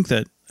do think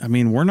that,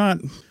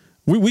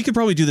 we could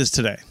probably do this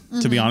today,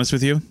 to be honest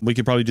with you. We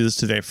could probably do this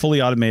today.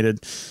 Fully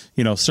automated,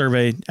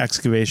 survey,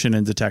 excavation,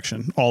 and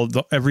detection.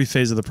 Every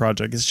phase of the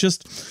project. It's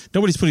just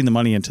nobody's putting the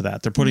money into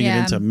that. They're putting it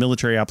into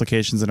military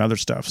applications and other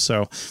stuff.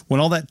 So when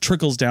all that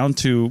trickles down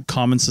to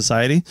common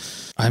society,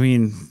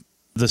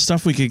 the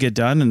stuff we could get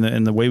done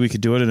and the way we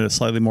could do it in a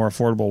slightly more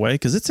affordable way,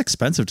 because it's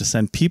expensive to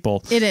send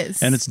people. It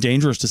is. And it's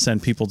dangerous to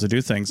send people to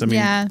do things.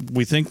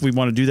 We think we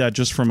want to do that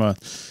just from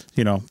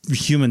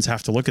humans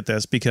have to look at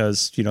this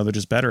because, they're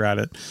just better at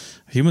it.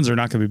 Humans are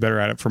not going to be better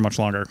at it for much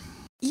longer.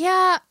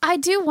 Yeah, I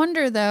do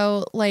wonder,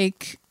 though,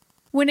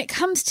 when it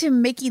comes to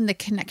making the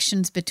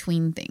connections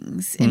between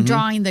things and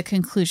drawing the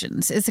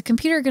conclusions, is the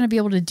computer going to be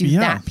able to do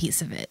that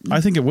piece of it?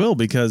 I think it will,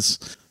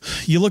 because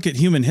you look at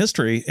human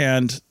history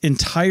and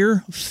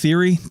entire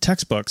theory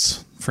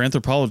textbooks for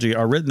anthropology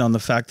are written on the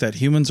fact that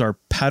humans are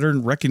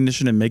pattern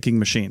recognition and making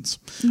machines.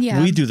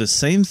 Yeah. We do the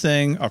same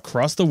thing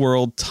across the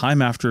world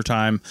time after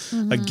time,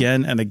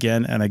 again and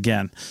again and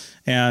again.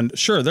 And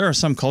sure, there are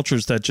some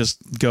cultures that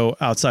just go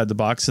outside the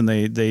box and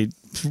they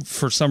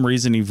for some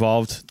reason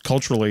evolved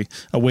culturally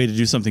a way to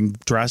do something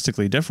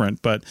drastically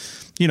different. But,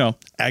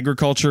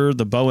 agriculture,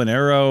 the bow and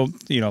arrow,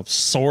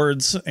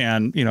 swords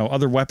and,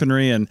 other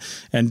weaponry and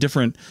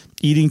different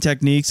eating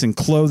techniques and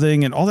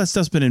clothing and all that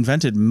stuff's been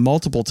invented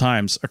multiple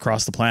times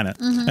across the planet.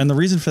 And the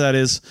reason for that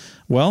is,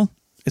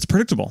 it's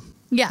predictable.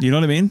 Yeah. You know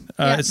what I mean?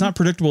 It's not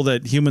predictable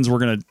that humans were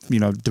going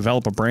to,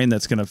 develop a brain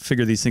that's going to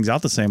figure these things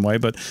out the same way,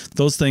 but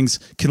those things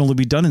can only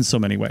be done in so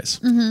many ways.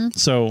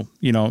 So,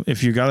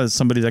 if you got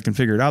somebody that can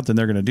figure it out, then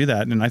they're going to do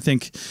that. And I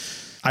think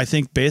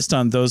based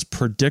on those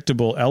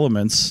predictable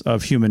elements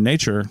of human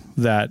nature,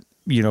 that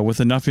with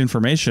enough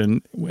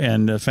information,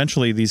 and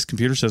eventually these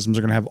computer systems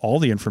are going to have all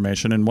the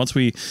information. And once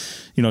we,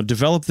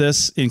 develop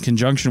this in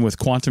conjunction with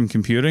quantum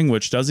computing,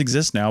 which does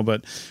exist now,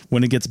 but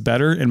when it gets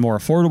better and more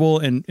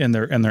affordable and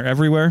they're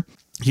everywhere,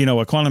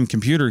 a quantum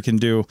computer can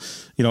do,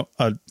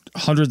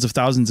 hundreds of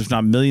thousands, if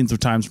not millions of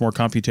times more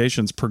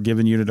computations per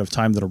given unit of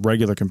time than a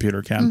regular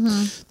computer can,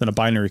 than a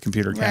binary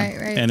computer can.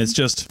 Right. And it's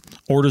just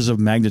orders of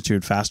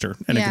magnitude faster,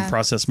 and it can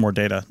process more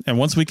data. And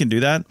once we can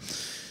do that,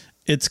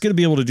 it's going to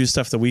be able to do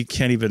stuff that we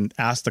can't even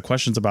ask the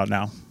questions about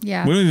now.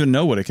 Yeah. We don't even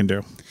know what it can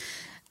do.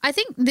 I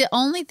think the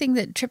only thing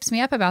that trips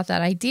me up about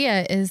that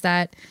idea is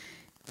that,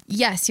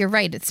 yes, you're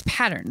right, it's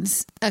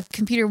patterns. A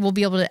computer will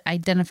be able to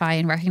identify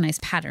and recognize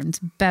patterns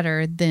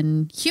better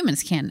than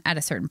humans can at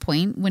a certain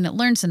point when it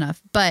learns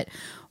enough. But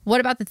what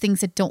about the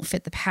things that don't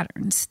fit the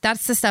patterns?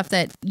 That's the stuff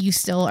that you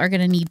still are going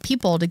to need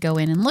people to go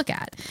in and look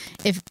at.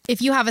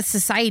 If you have a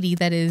society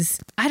that is,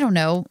 I don't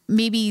know,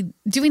 maybe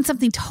doing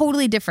something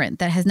totally different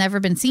that has never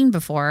been seen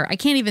before, I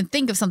can't even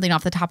think of something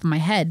off the top of my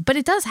head, but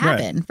it does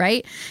happen,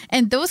 right?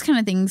 And those kind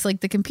of things,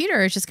 like the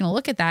computer is just going to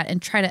look at that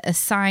and try to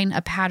assign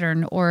a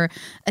pattern or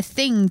a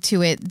thing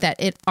to it that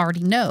it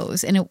already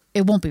knows, and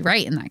it won't be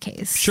right in that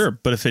case. Sure,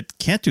 but if it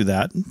can't do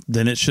that,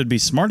 then it should be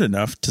smart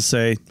enough to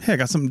say, hey, I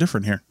got something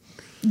different here.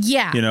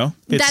 Yeah.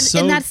 And that's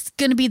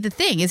going to be be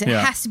thing is it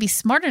has to be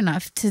smart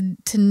enough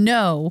to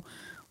know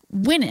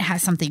when it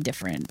has something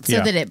different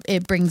so that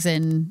it brings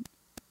in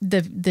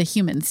the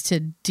humans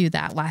to do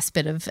that last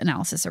bit of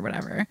analysis or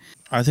whatever.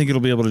 I think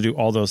it'll be able to do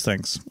all those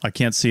things. I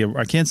can't see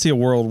a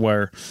world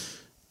where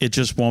it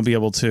just won't be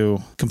able to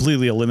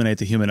completely eliminate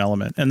the human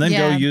element and then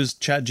go use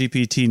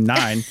ChatGPT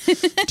 9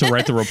 to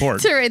write the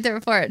report.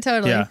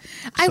 Totally. Yeah.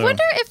 I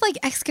wonder if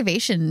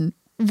excavation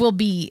will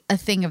be a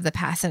thing of the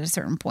past at a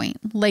certain point,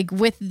 like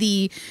with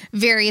the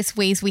various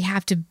ways we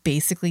have to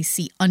basically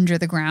see under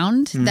the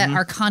ground that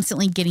are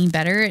constantly getting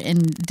better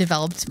and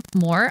developed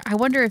more. I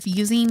wonder if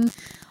using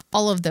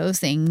all of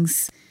those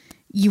things,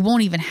 you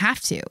won't even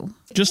have to.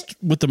 Just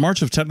with the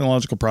march of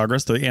technological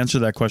progress, the answer to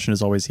that question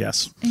is always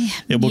yes.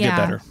 It will get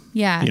better.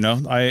 Yeah.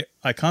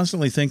 I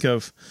constantly think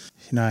of,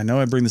 I know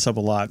I bring this up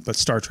a lot, but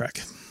Star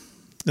Trek.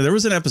 There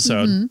was an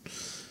episode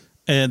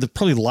and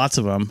probably lots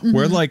of them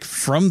where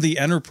from the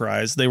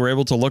Enterprise, they were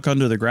able to look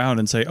under the ground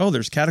and say, oh,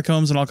 there's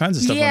catacombs and all kinds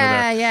of stuff under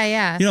there.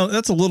 Yeah.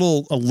 That's a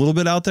little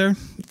bit out there.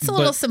 It's a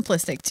little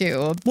simplistic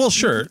too. Well,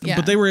 sure. Yeah.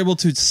 But they were able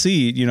to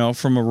see,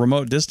 from a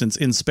remote distance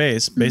in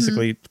space,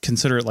 basically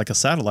consider it like a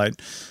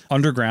satellite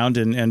underground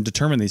and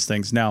determine these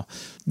things. Now,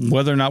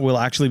 whether or not we'll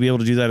actually be able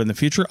to do that in the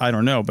future, I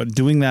don't know. But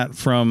doing that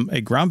from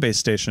a ground-based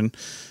station,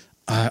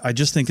 I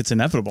just think it's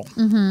inevitable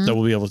that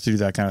we'll be able to do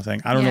that kind of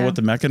thing. I don't know what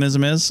the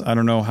mechanism is. I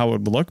don't know how it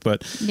would look,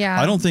 but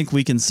I don't think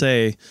we can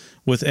say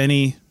with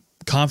any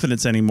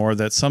confidence anymore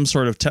that some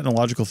sort of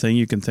technological thing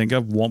you can think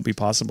of won't be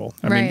possible.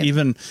 I mean,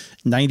 even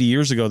 90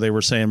 years ago, they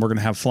were saying we're going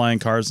to have flying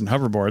cars and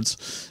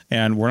hoverboards,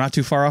 and we're not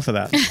too far off of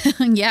that.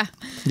 Yeah.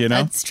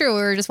 That's true.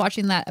 We were just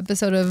watching that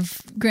episode of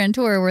Grand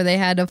Tour where they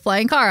had a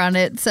flying car on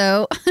it.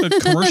 So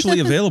commercially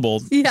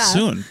available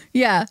soon.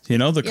 Yeah.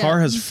 The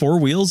car has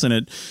 4 wheels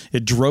and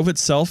it drove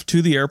itself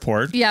to the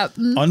airport,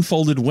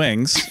 unfolded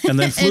wings, and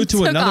then flew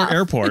to another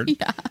airport,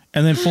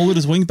 and then folded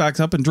his wing back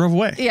up and drove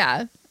away.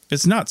 Yeah.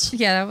 It's nuts.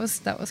 Yeah,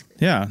 that was.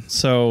 Yeah.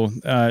 So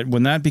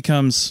when that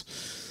becomes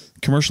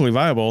commercially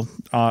viable,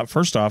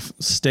 first off,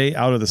 stay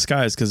out of the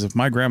skies, because if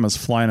my grandma's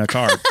flying a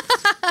car,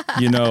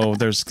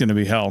 there's going to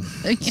be hell.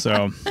 Yeah.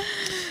 So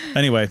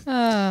anyway.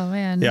 Oh,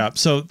 man. Yeah.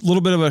 So a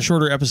little bit of a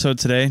shorter episode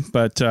today,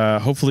 but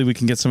hopefully we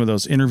can get some of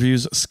those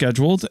interviews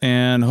scheduled,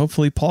 and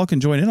hopefully Paul can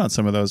join in on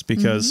some of those,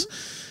 because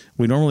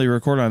we normally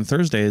record on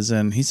Thursdays,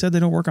 and he said they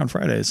don't work on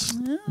Fridays,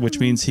 which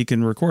means he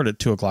can record at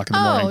 2:00 in the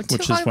morning,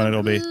 which is when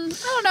it'll be. I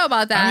don't know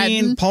about that. I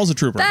mean, Paul's a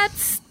trooper.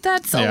 That's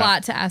a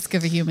lot to ask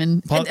of a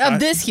human,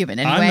 this human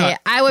anyway.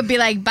 I would be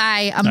like,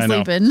 bye, I'm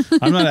sleeping.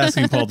 I'm not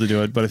asking Paul to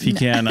do it, but if he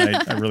can,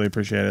 I really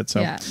appreciate it.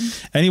 So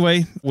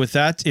anyway, with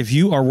that, if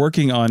you are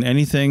working on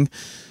anything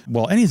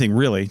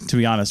really, to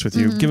be honest with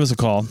you, give us a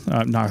call.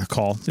 Not a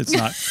call. It's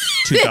not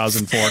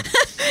 2004.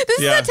 This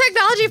is a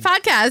technology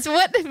podcast.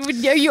 What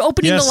are you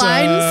opening the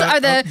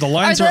lines? The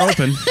lines are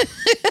open.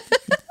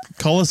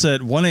 Call us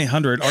at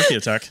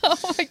 1-800-Archaeotech. Oh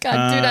my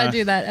God, do not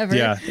do that ever.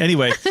 Yeah.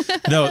 Anyway,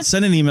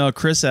 send an email,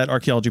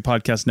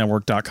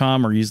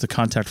 chris@archaeologypodcastnetwork.com, or use the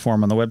contact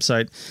form on the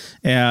website.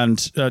 And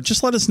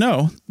just let us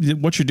know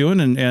what you're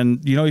doing. And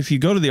if you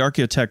go to the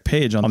Archaeotech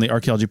page on the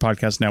Archaeology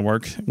Podcast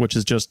Network, which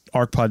is just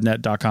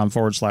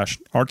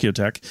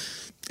arcpodnet.com/Archaeotech,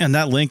 and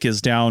that link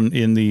is down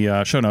in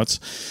the show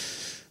notes,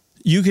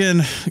 you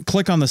can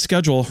click on the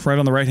schedule right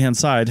on the right-hand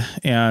side,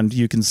 and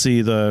you can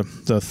see the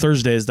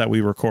Thursdays that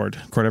we record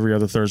every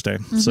other Thursday.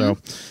 So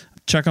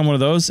check on one of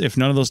those. If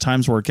none of those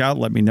times work out,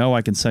 let me know.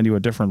 I can send you a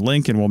different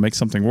link and we'll make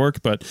something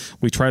work. But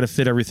we try to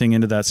fit everything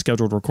into that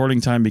scheduled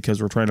recording time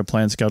because we're trying to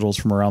plan schedules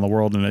from around the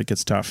world and it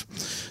gets tough.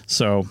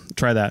 So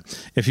try that.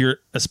 If you're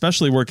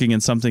especially working in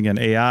something in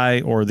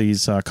AI or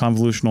these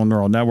convolutional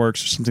neural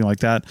networks or something like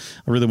that,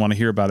 I really want to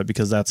hear about it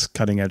because that's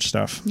cutting edge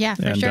stuff. Yeah,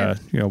 for and, sure.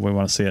 We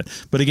want to see it.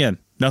 But again,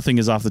 nothing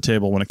is off the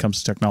table when it comes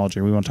to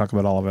technology. We want to talk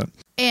about all of it.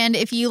 And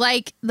if you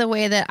like the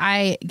way that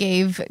I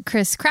gave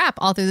Chris crap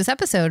all through this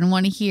episode and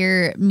want to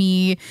hear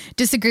me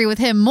disagree with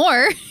him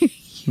more,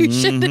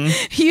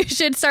 you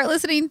should start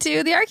listening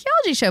to the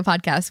Archaeology Show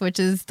podcast, which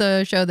is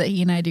the show that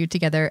he and I do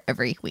together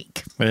every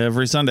week.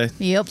 Every Sunday.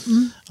 Yep.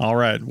 All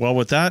right. Well,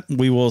 with that,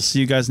 we will see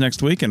you guys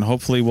next week, and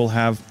hopefully we'll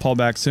have Paul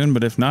back soon.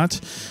 But if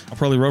not, I'll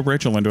probably rope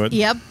Rachel into it.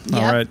 Yep.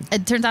 All right.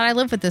 It turns out I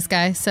live with this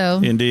guy,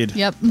 so. Indeed.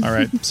 Yep. All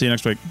right. See you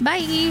next week.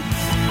 Bye.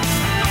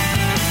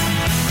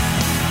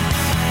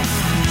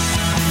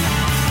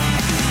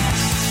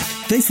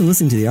 Thanks for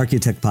listening to the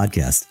Archaeotech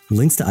podcast.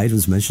 Links to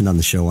items mentioned on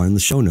the show are in the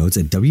show notes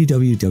at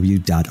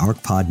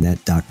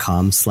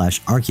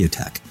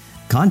www.arcpodnet.com/archaeotech.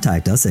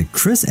 Contact us at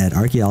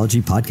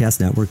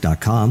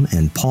chris@archaeologypodcastnetwork.com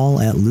and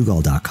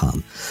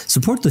paul@lugal.com.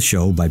 Support the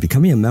show by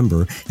becoming a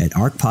member at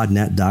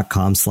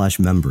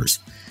arcpodnet.com/members.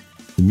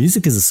 The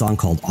music is a song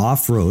called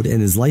Off-Road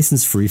and is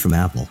license free from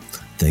Apple.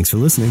 Thanks for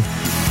listening.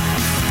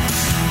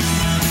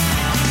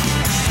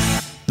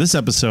 This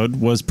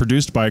episode was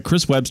produced by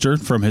Chris Webster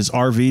from his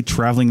RV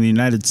traveling the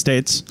United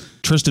States,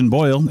 Tristan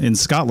Boyle in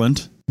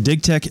Scotland,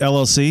 DigTech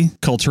LLC,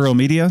 Cultural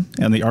Media,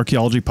 and the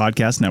Archaeology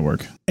Podcast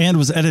Network, and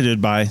was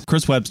edited by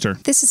Chris Webster.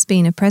 This has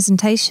been a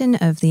presentation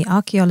of the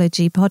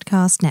Archaeology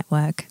Podcast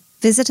Network.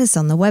 Visit us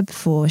on the web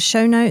for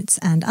show notes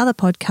and other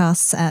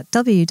podcasts at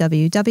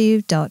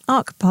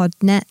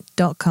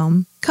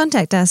www.arcpodnet.com.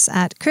 Contact us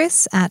at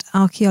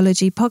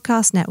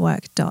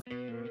chris@archaeologypodcastnetwork.com.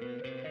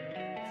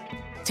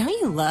 Don't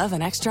you love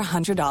an extra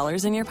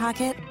 $100 in your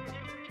pocket?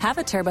 Have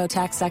a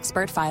TurboTax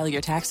expert file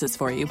your taxes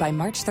for you by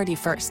March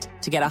 31st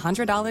to get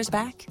 $100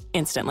 back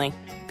instantly.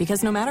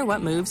 Because no matter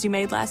what moves you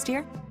made last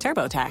year,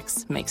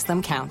 TurboTax makes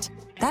them count.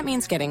 That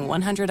means getting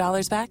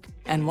 $100 back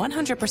and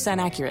 100%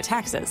 accurate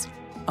taxes,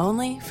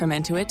 only from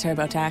Intuit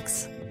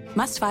TurboTax.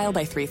 Must file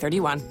by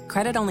 3/31.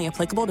 Credit only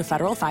applicable to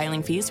federal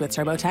filing fees with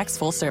TurboTax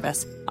full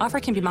service.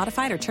 Offer can be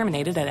modified or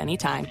terminated at any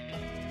time.